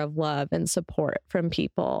outpour of love and support from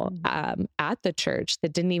people at the church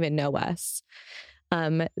that didn't even know us,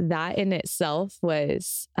 that in itself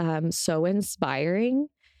was so inspiring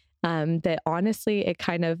that honestly, it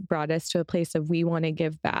kind of brought us to a place of we want to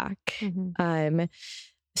give back.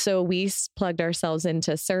 So we plugged ourselves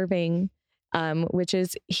into serving, which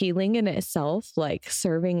is healing in itself, like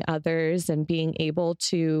serving others and being able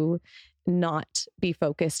to not be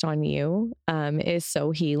focused on you is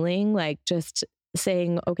so healing. Like just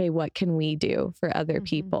saying, okay, what can we do for other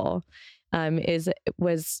people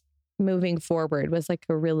was moving forward, was like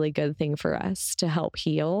a really good thing for us to help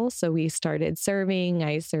heal. So we started serving.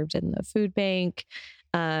 I served in the food bank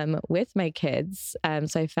with my kids.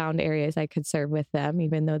 So I found areas I could serve with them,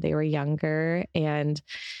 even though they were younger. And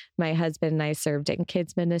my husband and I served in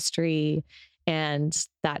kids ministry. And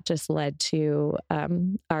that just led to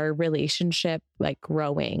our relationship like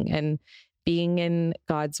growing and being in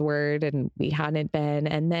God's word, and we hadn't been,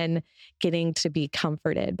 and then getting to be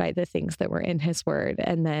comforted by the things that were in his word.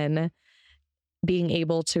 And then being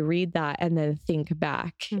able to read that and then think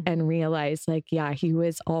back and realize like, yeah, he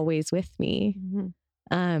was always with me.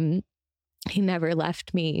 He never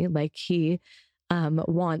left me. Like he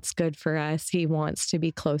wants good for us. He wants to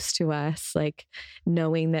be close to us. Like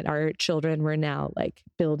knowing that our children were now like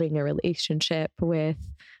building a relationship with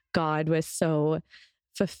God was so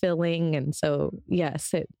fulfilling. And so,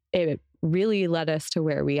 yes, it really led us to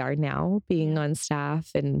where we are now, being on staff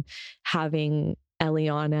and having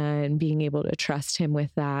Eliana and being able to trust him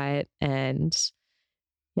with that. And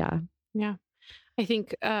yeah. I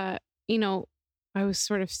think, I was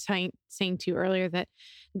sort of saying to you earlier that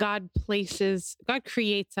God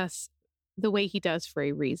creates us the way he does for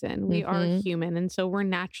a reason. We are human. And so we're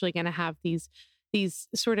naturally going to have these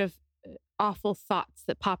sort of awful thoughts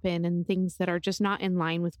that pop in and things that are just not in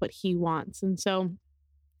line with what he wants. And so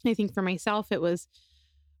I think for myself, it was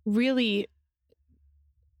really,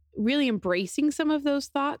 really embracing some of those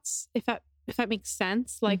thoughts, if that makes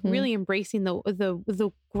sense, like really embracing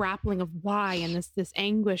the grappling of why and this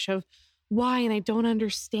anguish of why, and I don't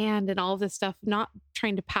understand and all this stuff, not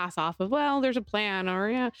trying to pass off of, well, there's a plan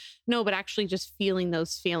or no, but actually just feeling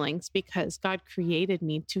those feelings because God created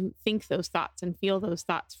me to think those thoughts and feel those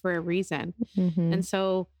thoughts for a reason. And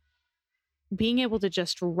so being able to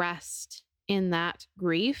just rest in that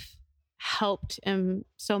grief helped him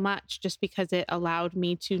so much, just because it allowed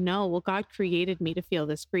me to know, well, God created me to feel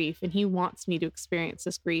this grief and he wants me to experience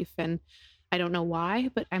this grief. And I don't know why,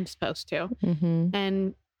 but I'm supposed to.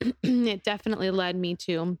 And it definitely led me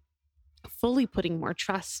to fully putting more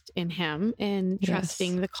trust in him and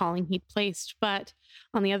trusting the calling he'd placed. But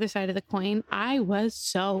on the other side of the coin, I was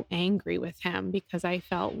so angry with him because I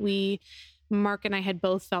felt Mark and I had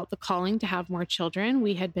both felt the calling to have more children.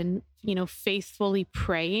 We had been, faithfully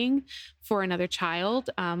praying for another child,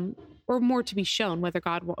 or more to be shown, whether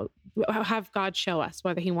have God show us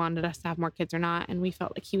whether he wanted us to have more kids or not. And we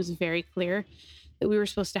felt like he was very clear that we were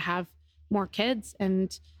supposed to have more kids.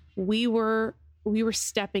 And we were we were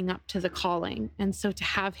stepping up to the calling. And so to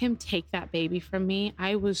have him take that baby from me,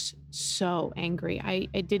 I was so angry.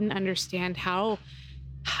 I didn't understand how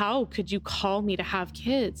could you call me to have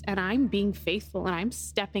kids? And I'm being faithful and I'm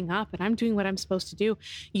stepping up and I'm doing what I'm supposed to do.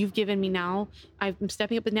 You've given me now, I'm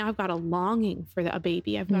stepping up, but now I've got a longing for a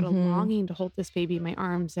baby. I've got a longing to hold this baby in my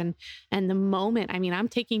arms. And the moment, I mean, I'm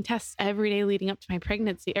taking tests every day leading up to my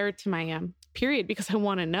pregnancy or to my period because I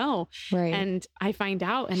want to know. Right. And I find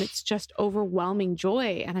out and it's just overwhelming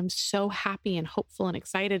joy. And I'm so happy and hopeful and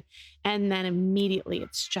excited. And then immediately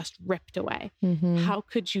it's just ripped away. How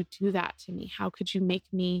could you do that to me? How could you make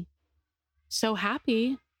me so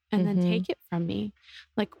happy and then take it from me?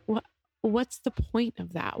 Like, what's the point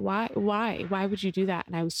of that? Why would you do that?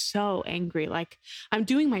 And I was so angry. Like, I'm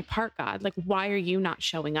doing my part, God. Like, why are you not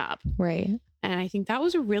showing up? Right. And I think that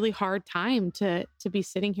was a really hard time to be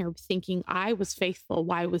sitting here thinking I was faithful.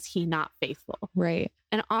 Why was he not faithful? Right.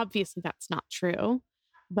 And obviously that's not true,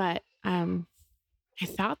 but, I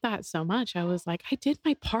thought that so much. I was like, I did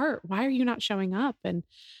my part. Why are you not showing up? And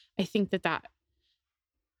I think that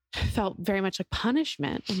felt very much like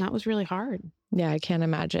punishment. And that was really hard. Yeah, I can't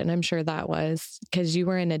imagine. I'm sure that was because you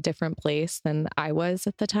were in a different place than I was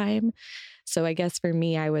at the time. So I guess for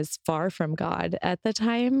me, I was far from God at the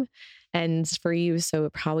time. And for you, so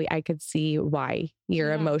probably I could see why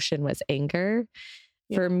your emotion was anger.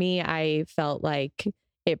 Yeah. For me, I felt like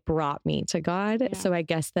it brought me to God. Yeah. So I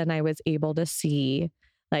guess then I was able to see,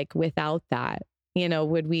 like, without that,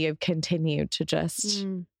 would we have continued to just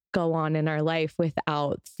go on in our life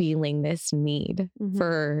without feeling this need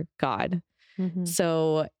for God?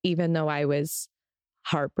 So even though I was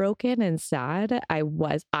heartbroken and sad, I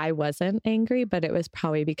wasn't angry, but it was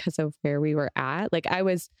probably because of where we were at. Like, I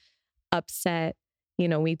was upset.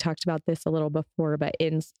 We talked about this a little before, but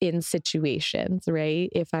in situations, right?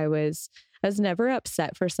 If I was never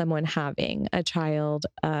upset for someone having a child.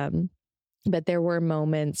 But there were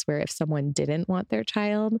moments where if someone didn't want their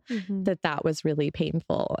child, that was really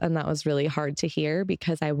painful. And that was really hard to hear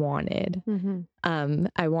because I wanted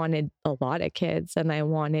a lot of kids and I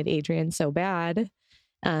wanted Adrian so bad.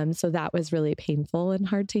 So that was really painful and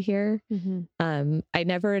hard to hear. I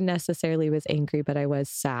never necessarily was angry, but I was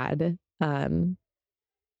sad.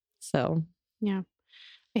 Yeah,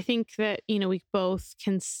 I think that, we both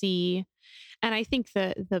can see, and I think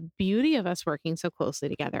the beauty of us working so closely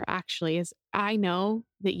together actually is I know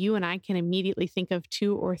that you and I can immediately think of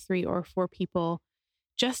 2 or 3 or 4 people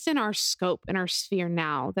just in our scope, in our sphere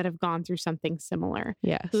now that have gone through something similar.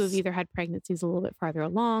 Yes. Who have either had pregnancies a little bit farther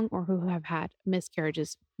along or who have had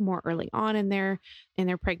miscarriages more early on in their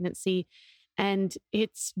pregnancy. And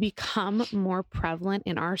it's become more prevalent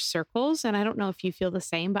in our circles. And I don't know if you feel the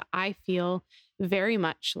same, but I feel very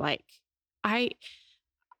much like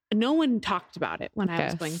no one talked about it when I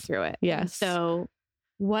was going through it. Yes. And so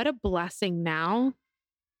what a blessing now.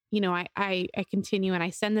 I continue and I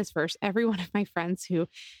send this verse. Every one of my friends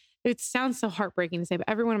it sounds so heartbreaking to say, but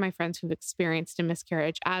every one of my friends who've experienced a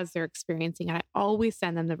miscarriage as they're experiencing it, I always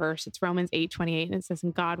send them the verse. It's Romans 8:28. And it says,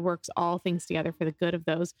 and God works all things together for the good of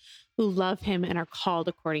those who love him and are called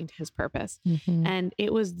according to his purpose. And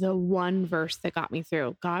it was the one verse that got me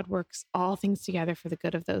through. God works all things together for the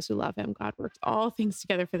good of those who love him. God works all things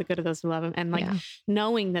together for the good of those who love him. And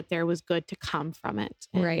knowing that there was good to come from it.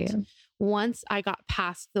 And right. Once I got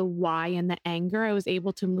past the why and the anger, I was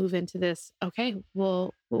able to move into this, okay,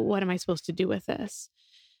 well, what am I supposed to do with this?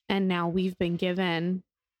 And now we've been given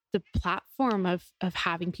the platform of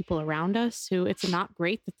having people around us who it's not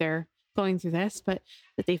great that they're going through this, but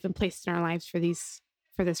that they've been placed in our lives for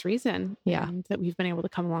this reason. Yeah. And that we've been able to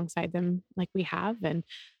come alongside them like we have. And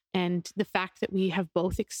the fact that we have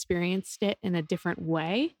both experienced it in a different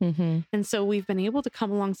way. And so we've been able to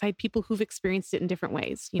come alongside people who've experienced it in different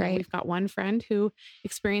ways. We've got one friend who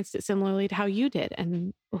experienced it similarly to how you did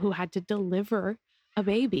and who had to deliver a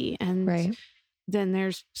baby. And then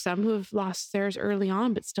there's some who have lost theirs early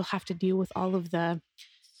on, but still have to deal with all of the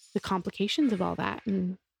complications of all that.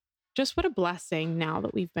 And just what a blessing now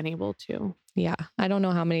that we've been able to. Yeah. I don't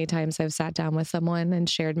know how many times I've sat down with someone and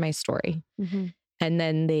shared my story. And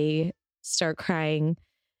then they start crying,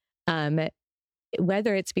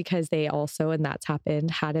 whether it's because they also, and that's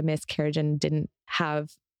happened, had a miscarriage and didn't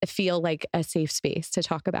feel like a safe space to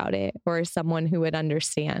talk about it or someone who would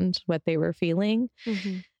understand what they were feeling,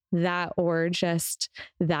 that, or just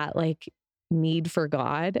that like need for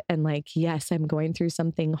God and like, yes, I'm going through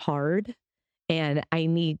something hard and I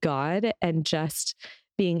need God, and just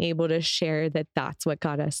being able to share that that's what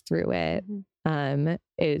got us through it,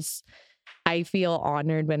 is I feel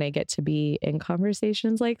honored when I get to be in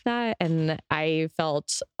conversations like that. And I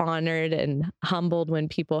felt honored and humbled when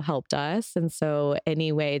people helped us. And so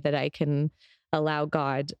any way that I can allow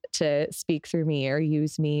God to speak through me or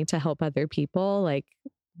use me to help other people, like,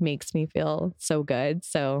 makes me feel so good.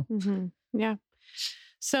 So yeah.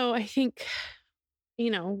 So I think,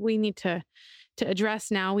 we need to address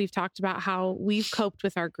now. We've talked about how we've coped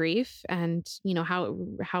with our grief and,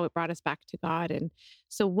 how it brought us back to God. And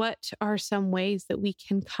so what are some ways that we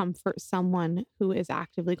can comfort someone who is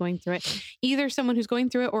actively going through it? Either someone who's going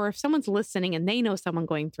through it, or if someone's listening and they know someone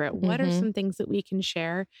going through it, what are some things that we can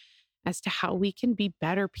share as to how we can be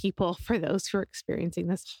better people for those who are experiencing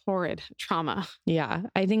this horrid trauma? Yeah,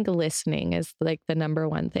 I think listening is like the number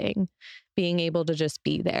one thing. Being able to just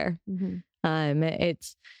be there.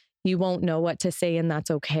 You won't know what to say, and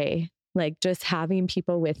that's okay. Like, just having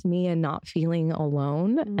people with me and not feeling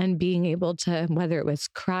alone and being able to, whether it was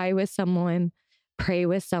cry with someone, pray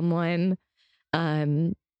with someone,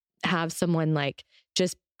 have someone like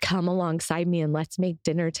just come alongside me and let's make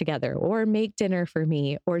dinner together, or make dinner for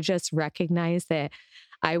me, or just recognize that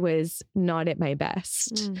I was not at my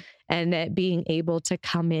best and that being able to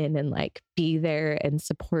come in and like be there and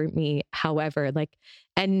support me, however, like,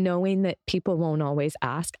 and knowing that people won't always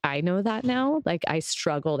ask. I know that now, like, I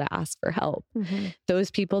struggle to ask for help.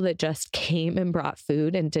 Those people that just came and brought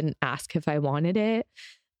food and didn't ask if I wanted it,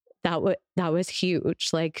 that was huge.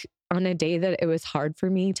 Like, on a day that it was hard for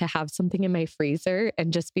me to have something in my freezer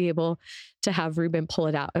and just be able to have Ruben pull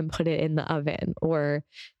it out and put it in the oven, or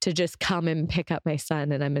to just come and pick up my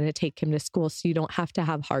son and I'm going to take him to school, so you don't have to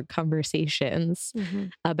have hard conversations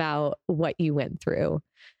about what you went through.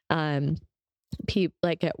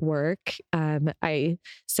 Like at work, I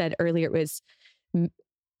said earlier, it was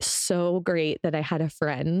so great that I had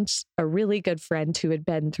a really good friend who had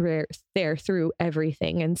been through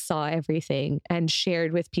everything and saw everything and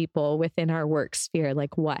shared with people within our work sphere,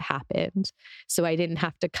 like, what happened. So I didn't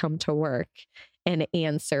have to come to work and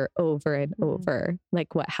answer over and over,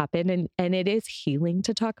 like, what happened. And it is healing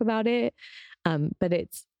to talk about it. But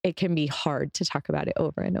it can be hard to talk about it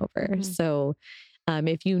over and over. So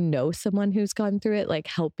if you know someone who's gone through it, like,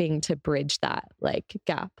 helping to bridge that like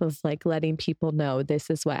gap of like letting people know this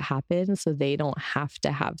is what happened, so they don't have to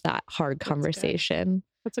have that hard conversation.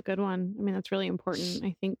 That's a good one. I mean, that's really important.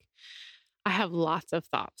 I think I have lots of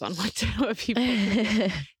thoughts on what to do with people.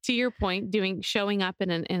 To your point, showing up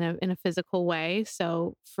in a physical way.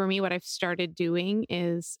 So for me, what I've started doing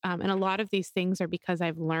is, and a lot of these things are because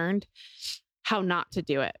I've learned how not to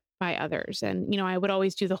do it by others. And, I would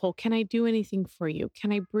always do the whole, can I do anything for you?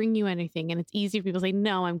 Can I bring you anything? And it's easy for people to say,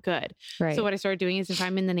 no, I'm good. Right. So what I started doing is, if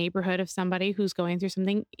I'm in the neighborhood of somebody who's going through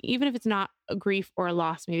something, even if it's not a grief or a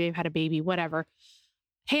loss, maybe they've had a baby, whatever.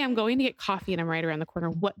 Hey, I'm going to get coffee and I'm right around the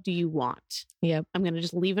corner. What do you want? Yep. I'm going to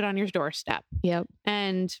just leave it on your doorstep. Yep.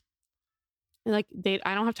 And like,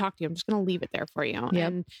 I don't have to talk to you. I'm just going to leave it there for you. Yep.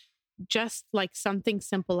 And just like something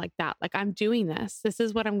simple like that. Like, I'm doing this. This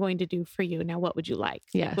is what I'm going to do for you. Now, what would you like?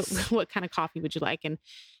 Yes. What kind of coffee would you like? And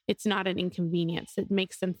it's not an inconvenience. It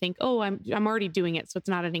makes them think, oh, I'm already doing it. So it's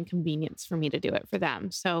not an inconvenience for me to do it for them.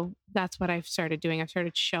 So that's what I've started doing. I've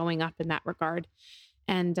started showing up in that regard.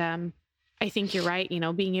 And I think you're right.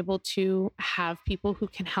 Being able to have people who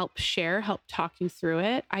can help talk you through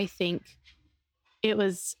it. I think it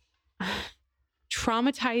was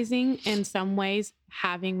traumatizing in some ways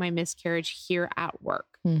having my miscarriage here at work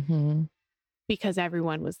because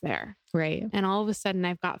everyone was there. Right. And all of a sudden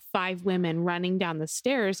I've got 5 women running down the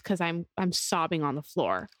stairs because I'm sobbing on the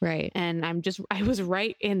floor. Right. And I was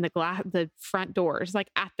right in the front doors, like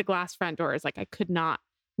at the glass front doors. Like, I could not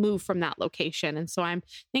move from that location. And so I'm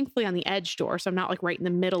thankfully on the edge door. So I'm not like right in the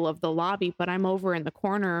middle of the lobby, but I'm over in the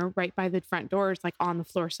corner right by the front doors, like on the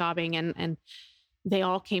floor sobbing. And they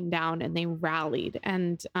all came down and they rallied.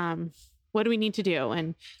 And what do we need to do?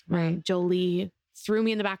 And Jolie threw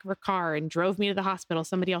me in the back of her car and drove me to the hospital.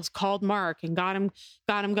 Somebody else called Mark and got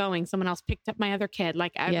him going. Someone else picked up my other kid.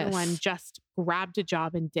 Like, everyone just grabbed a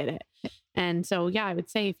job and did it. And so, yeah, I would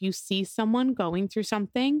say if you see someone going through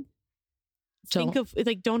something,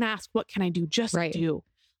 don't ask, what can I do? Just do.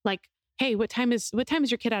 Like, hey, what time is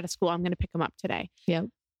your kid out of school? I'm going to pick them up today. Yep.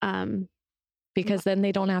 Because then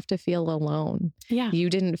they don't have to feel alone. Yeah. You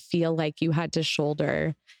didn't feel like you had to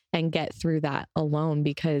shoulder and get through that alone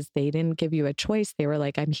because they didn't give you a choice. They were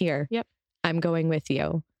like, I'm here. Yep. I'm going with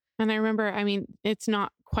you. And I remember, I mean, it's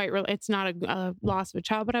not quite real. It's not a loss of a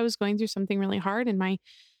child, but I was going through something really hard. And my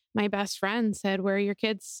best friend said, where are your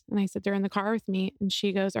kids? And I said, they're in the car with me. And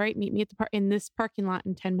she goes, all right, meet me at in this parking lot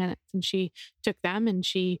in 10 minutes. And she took them and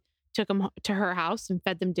she took them to her house and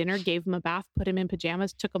fed them dinner, gave them a bath, put them in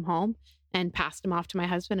pajamas, took them home. and passed them off to my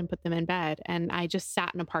husband and put them in bed. And I just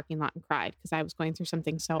sat in a parking lot and cried because I was going through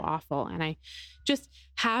something so awful. And I just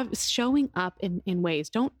have showing up in ways.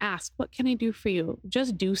 Don't ask, what can I do for you?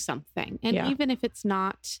 Just do something. And even if it's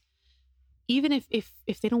not, even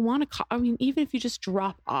if they don't want to, even if you just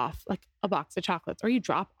drop off like a box of chocolates, or you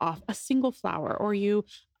drop off a single flower, or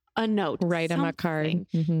a note, write on a card.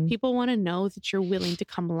 People want to know that you're willing to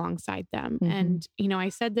come alongside them. And, I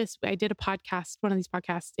said this, I did a podcast, one of these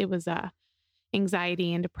podcasts, it was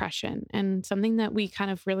anxiety and depression. And something that we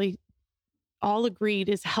kind of really all agreed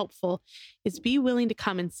is helpful is be willing to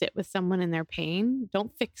come and sit with someone in their pain.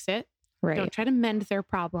 Don't fix it. Right. Don't try to mend their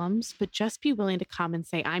problems, but just be willing to come and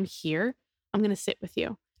say, I'm here. I'm going to sit with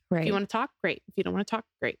you. Right. If you want to talk, great. If you don't want to talk,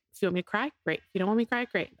 great. If you want me to cry, great. If you don't want me to cry,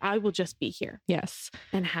 great. I will just be here. Yes.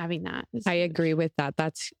 And having that. I agree with that.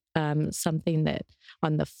 That's something that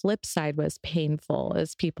on the flip side was painful,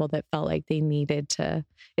 is people that felt like they needed to,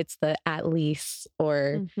 it's the at least,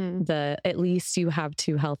 or the at least you have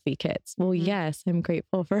 2 healthy kids. Well, yes, I'm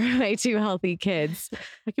grateful for my 2 healthy kids.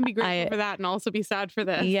 I can be grateful for that and also be sad for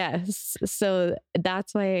this. Yes. So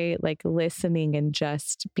that's why like listening and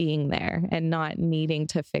just being there and not needing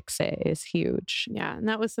to fix it is huge. Yeah. And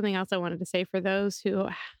that was something else I wanted to say for those who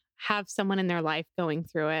have someone in their life going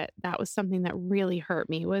through it. That was something that really hurt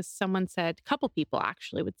me. Was someone said, a couple people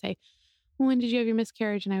actually would say, well, when did you have your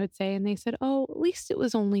miscarriage? And I would say, and they said, oh, at least it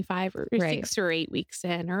was only 5 or 6 or 8 weeks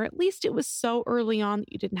in, or at least it was so early on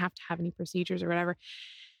that you didn't have to have any procedures or whatever.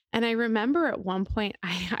 And I remember at one point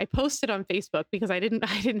I posted on Facebook because I didn't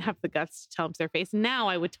have the guts to tell them to their face. Now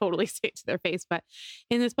I would totally say it to their face. But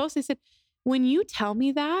in this post, I said, when you tell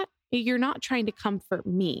me that, you're not trying to comfort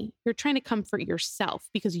me. You're trying to comfort yourself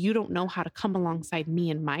because you don't know how to come alongside me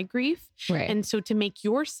in my grief. Right. And so to make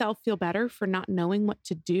yourself feel better for not knowing what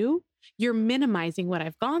to do, you're minimizing what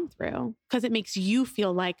I've gone through because it makes you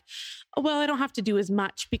feel like, oh, well, I don't have to do as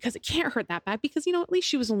much because it can't hurt that bad because, at least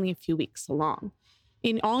she was only a few weeks along.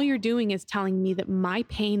 And all you're doing is telling me that my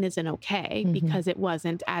pain isn't okay because it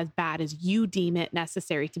wasn't as bad as you deem it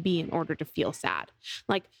necessary to be in order to feel sad.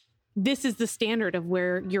 Like, this is the standard of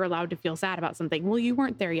where you're allowed to feel sad about something. Well, you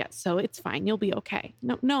weren't there yet, so it's fine. You'll be okay.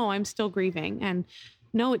 No, I'm still grieving, and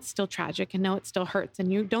no, it's still tragic, and no, it still hurts.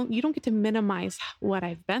 And you don't get to minimize what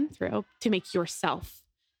I've been through to make yourself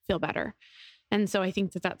feel better. And so I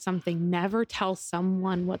think that that's something. Never tell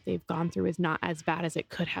someone what they've gone through is not as bad as it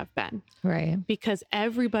could have been. Right. Because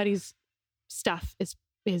everybody's stuff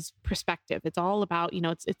is perspective. It's all about,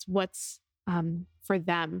 it's what's for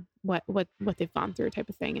them, what they've gone through type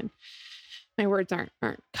of thing. And my words aren't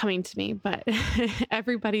coming to me, but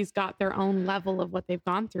everybody's got their own level of what they've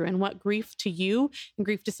gone through, and what grief to you and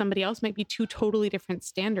grief to somebody else might be 2 totally different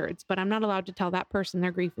standards. But I'm not allowed to tell that person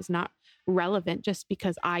their grief is not relevant just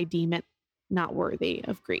because I deem it not worthy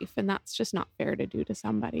of grief. And that's just not fair to do to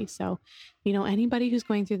somebody. So, anybody who's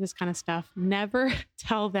going through this kind of stuff, never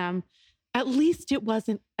tell them, at least it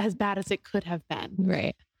wasn't as bad as it could have been.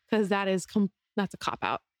 Right. Because that's a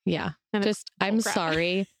cop-out. Yeah. And just, I'm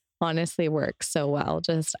sorry, honestly works so well.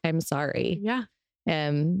 Just, I'm sorry. Yeah.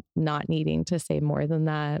 Not needing to say more than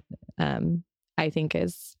that, I think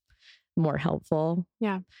is more helpful.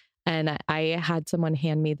 Yeah. And I had someone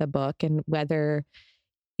hand me the book, and whether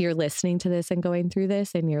you're listening to this and going through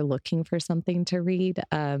this and you're looking for something to read,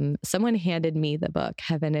 someone handed me the book,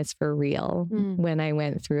 Heaven is for Real, when I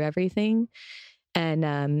went through everything.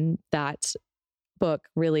 And that book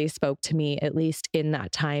really spoke to me, at least in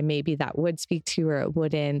that time. Maybe that would speak to you or it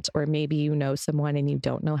wouldn't, or maybe someone and you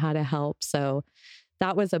don't know how to help. So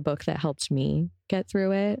that was a book that helped me get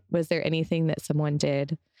through it. Was there anything that someone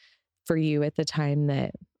did for you at the time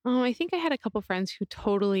that... Oh, I think I had a couple friends who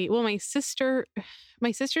my sister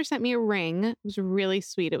sent me a ring. It was really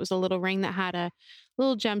sweet. It was a little ring that had a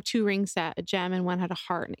little gem, 2 ring set, a gem, and one had a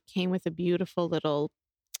heart. And it came with a beautiful little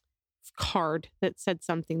card that said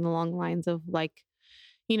something along the lines of like,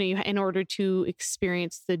 in order to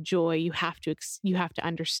experience the joy, you have to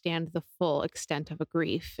understand the full extent of a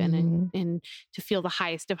grief, and to feel the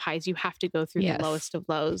highest of highs, you have to go through the lowest of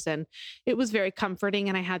lows. And it was very comforting.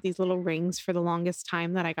 And I had these little rings for the longest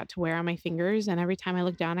time that I got to wear on my fingers. And every time I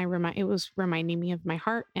looked down, it was reminding me of my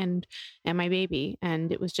heart and my baby.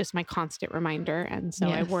 And it was just my constant reminder. And so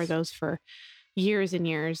I wore those for years and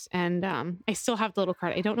years. And I still have the little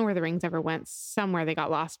card. I don't know where the rings ever went. Somewhere they got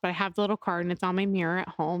lost, but I have the little card and it's on my mirror at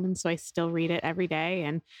home. And so I still read it every day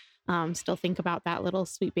and still think about that little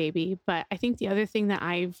sweet baby. But I think the other thing that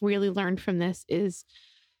I've really learned from this is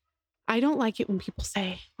I don't like it when people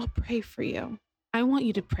say, I'll pray for you. I want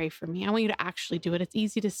you to pray for me. I want you to actually do it. It's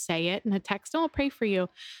easy to say it in a text. I'll pray for you.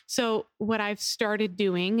 So what I've started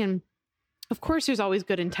doing, and of course, there's always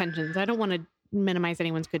good intentions. I don't want to minimize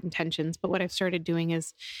anyone's good intentions, but what I've started doing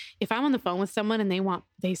is if I'm on the phone with someone and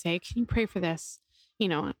they say, can you pray for this? You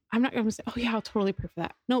know, I'm not going to say, oh yeah, I'll totally pray for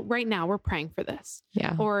that. No, right now we're praying for this.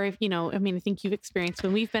 Yeah. Or if, I mean, I think you've experienced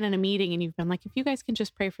when we've been in a meeting and you've been like, if you guys can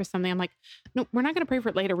just pray for something, I'm like, no, we're not going to pray for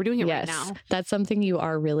it later. We're doing it right now. That's something you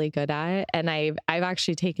are really good at. And I've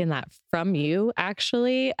actually taken that from you,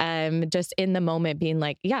 actually, just in the moment being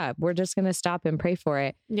like, yeah, we're just going to stop and pray for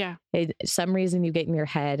it. Yeah. Some reason you get in your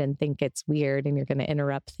head and think it's weird and you're going to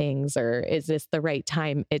interrupt things, or is this the right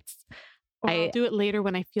time? I'll do it later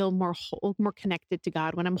when I feel more connected to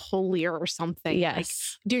God, when I'm holier or something. Yes.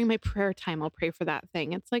 Like during my prayer time, I'll pray for that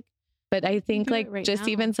thing. It's like, but I think like just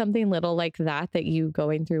even something little like that you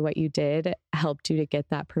going through what you did helped you to get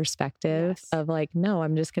that perspective of like, no,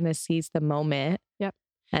 I'm just going to seize the moment. Yep.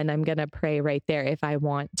 And I'm going to pray right there. If I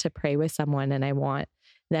want to pray with someone and I want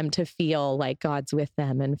them to feel like God's with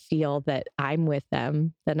them and feel that I'm with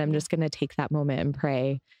them, then I'm just going to take that moment and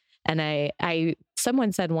pray. And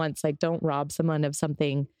someone said once, like, don't rob someone of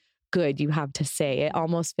something good you have to say. It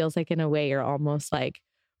almost feels like in a way you're almost like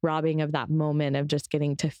robbing of that moment of just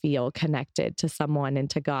getting to feel connected to someone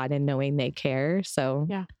and to God and knowing they care. So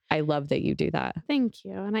yeah, I love that you do that. Thank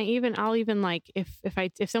you. And I'll even like, if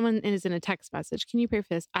someone is in a text message, can you pray for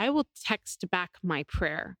this? I will text back my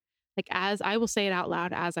prayer. Like as I will say it out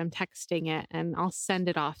loud as I'm texting it, and I'll send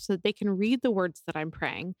it off so that they can read the words that I'm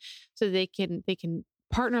praying, so they can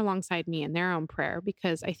partner alongside me in their own prayer.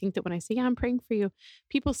 Because I think that when I say, yeah, I'm praying for you,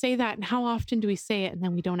 people say that. And how often do we say it and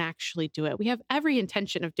then we don't actually do it? We have every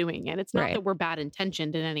intention of doing it. It's not that we're bad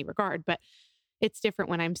intentioned in any regard, but it's different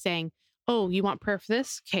when I'm saying, oh, you want prayer for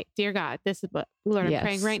this? Okay, dear God, this is what, Lord, I'm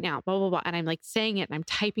praying right now, blah, blah, blah. And I'm like saying it and I'm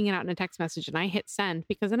typing it out in a text message and I hit send,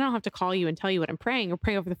 because then I don't have to call you and tell you what I'm praying or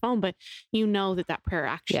pray over the phone, but you know that prayer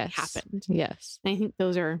actually happened. Yes. And I think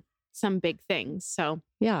those are some big things. So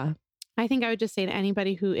yeah, I think I would just say to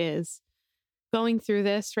anybody who is going through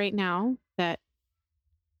this right now that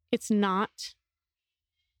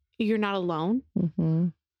you're not alone. Mm-hmm.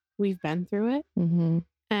 We've been through it. Mm-hmm.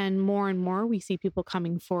 And more we see people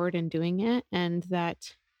coming forward and doing it. And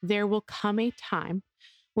that there will come a time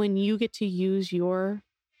when you get to use your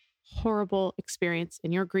horrible experience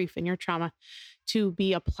and your grief and your trauma to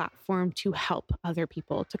be a platform to help other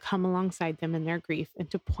people, to come alongside them in their grief and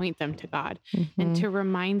to point them to God and to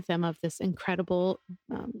remind them of this incredible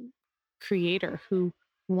creator who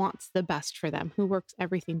wants the best for them, who works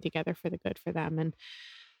everything together for the good for them. And,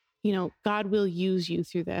 God will use you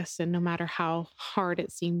through this. And no matter how hard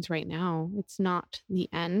it seems right now, it's not the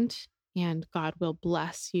end. And God will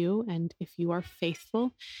bless you. And if you are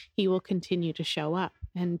faithful, he will continue to show up.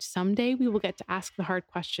 And someday we will get to ask the hard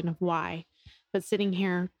question of why. But sitting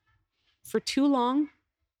here for too long,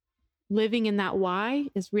 living in that why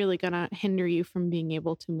is really going to hinder you from being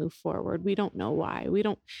able to move forward. We don't know why.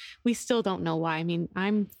 We still don't know why. I mean,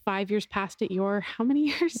 I'm 5 years past it. You're how many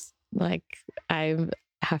years? Like I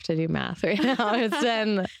have to do math right now. It's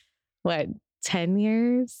been 10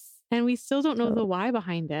 years? And we still don't know the why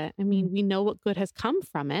behind it. I mean, we know what good has come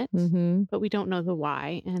from it, but we don't know the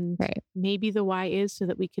why. And maybe the why is so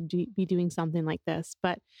that we could be doing something like this.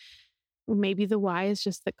 But maybe the why is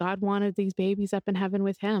just that God wanted these babies up in heaven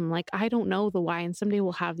with him. Like, I don't know the why. And someday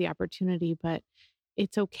we'll have the opportunity, but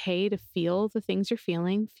it's okay to feel the things you're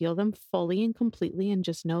feeling, feel them fully and completely, and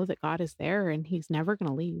just know that God is there and he's never going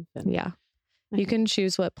to leave. And you can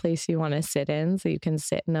choose what place you want to sit in. So you can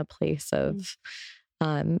sit in a place of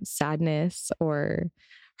sadness or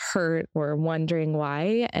hurt or wondering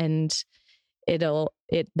why, and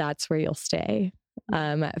that's where you'll stay.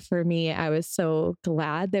 For me, I was so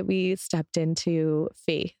glad that we stepped into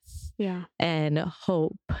faith and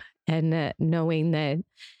hope, and knowing that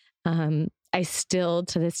I still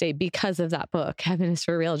to this day, because of that book, Heaven is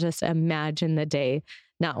for Real, just imagine the day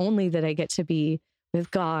not only that I get to be with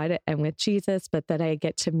God and with Jesus, but that I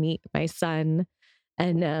get to meet my son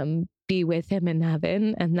and be with him in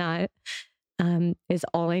heaven. And that is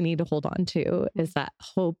all I need to hold on to, is that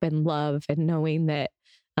hope and love, and knowing that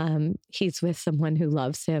he's with someone who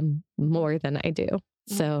loves him more than I do.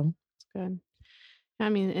 So it's good. I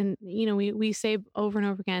mean, and we say over and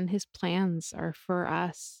over again, his plans are for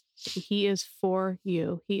us. He is for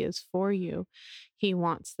you. He is for you. He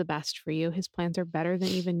wants the best for you. His plans are better than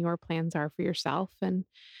even your plans are for yourself. And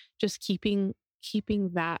just keeping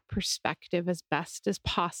that perspective as best as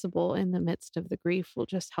possible in the midst of the grief will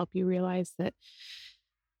just help you realize that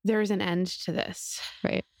there's an end to this.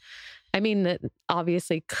 Right. I mean,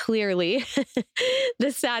 obviously, clearly,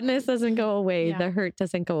 the sadness doesn't go away. The hurt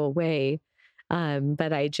doesn't go away.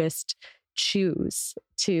 But I just choose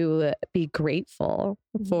to be grateful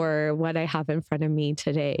for what I have in front of me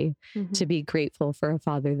today, to be grateful for a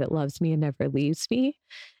father that loves me and never leaves me,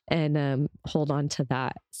 and hold on to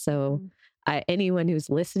that. So anyone who's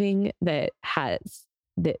listening that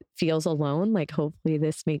feels alone, like hopefully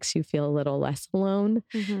this makes you feel a little less alone.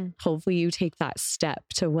 Hopefully you take that step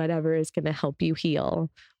to whatever is going to help you heal,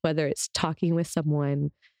 whether it's talking with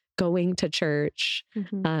someone, going to church,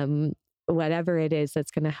 whatever it is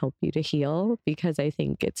that's going to help you to heal, because I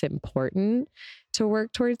think it's important to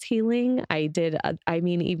work towards healing.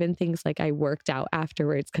 Even things like I worked out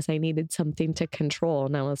afterwards because I needed something to control.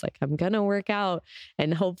 And I was like, I'm going to work out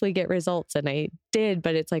and hopefully get results. And I did,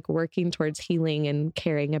 but it's like working towards healing and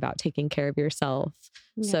caring about taking care of yourself.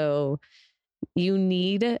 Yeah. So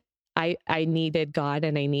I needed God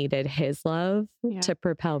and I needed his love to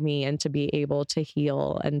propel me and to be able to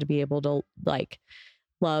heal and to be able to like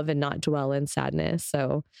love and not dwell in sadness.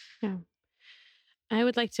 So I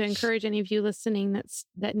would like to encourage any of you listening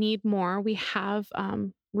that need more. We have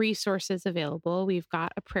resources available. We've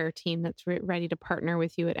got a prayer team that's ready to partner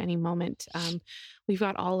with you at any moment. We've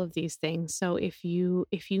got all of these things. So if you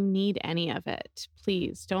need any of it,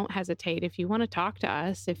 please don't hesitate. If you want to talk to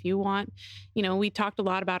us, if you want, we talked a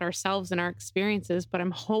lot about ourselves and our experiences, but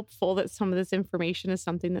I'm hopeful that some of this information is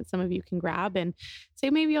something that some of you can grab and say,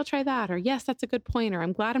 maybe I'll try that, or yes, that's a good point, or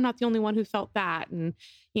I'm glad I'm not the only one who felt that. And,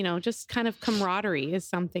 just kind of camaraderie is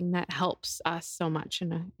something that helps us so much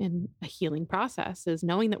in a healing process, is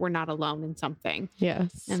knowing that we're not alone in something.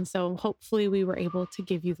 Yes. And so hopefully we were able to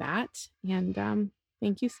give you that. And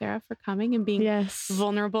thank you, Sarah, for coming and being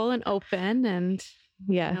vulnerable and open. And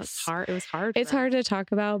yes, it was hard. It's hard to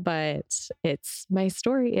talk about, but it's my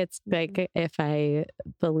story. It's like, if I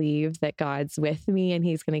believe that God's with me and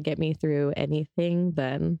he's going to get me through anything,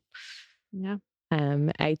 then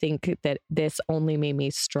I think that this only made me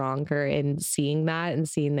stronger in seeing that and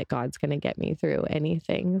seeing that God's going to get me through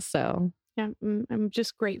anything. So I'm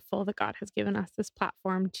just grateful that God has given us this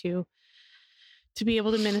platform to be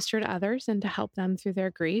able to minister to others and to help them through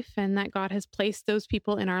their grief, and that God has placed those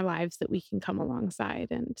people in our lives that we can come alongside.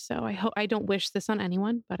 And so I don't wish this on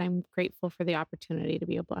anyone, but I'm grateful for the opportunity to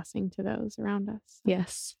be a blessing to those around us.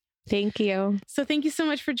 Yes. Thank you. So thank you so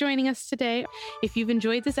much for joining us today. If you've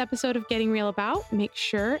enjoyed this episode of Getting Real About, make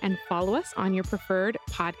sure and follow us on your preferred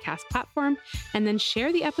podcast platform, and then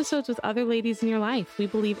share the episodes with other ladies in your life. We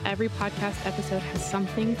believe every podcast episode has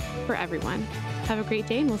something for everyone. Have a great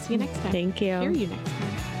day, and we'll see you next time. Thank you. Hear you next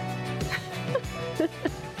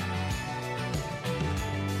time.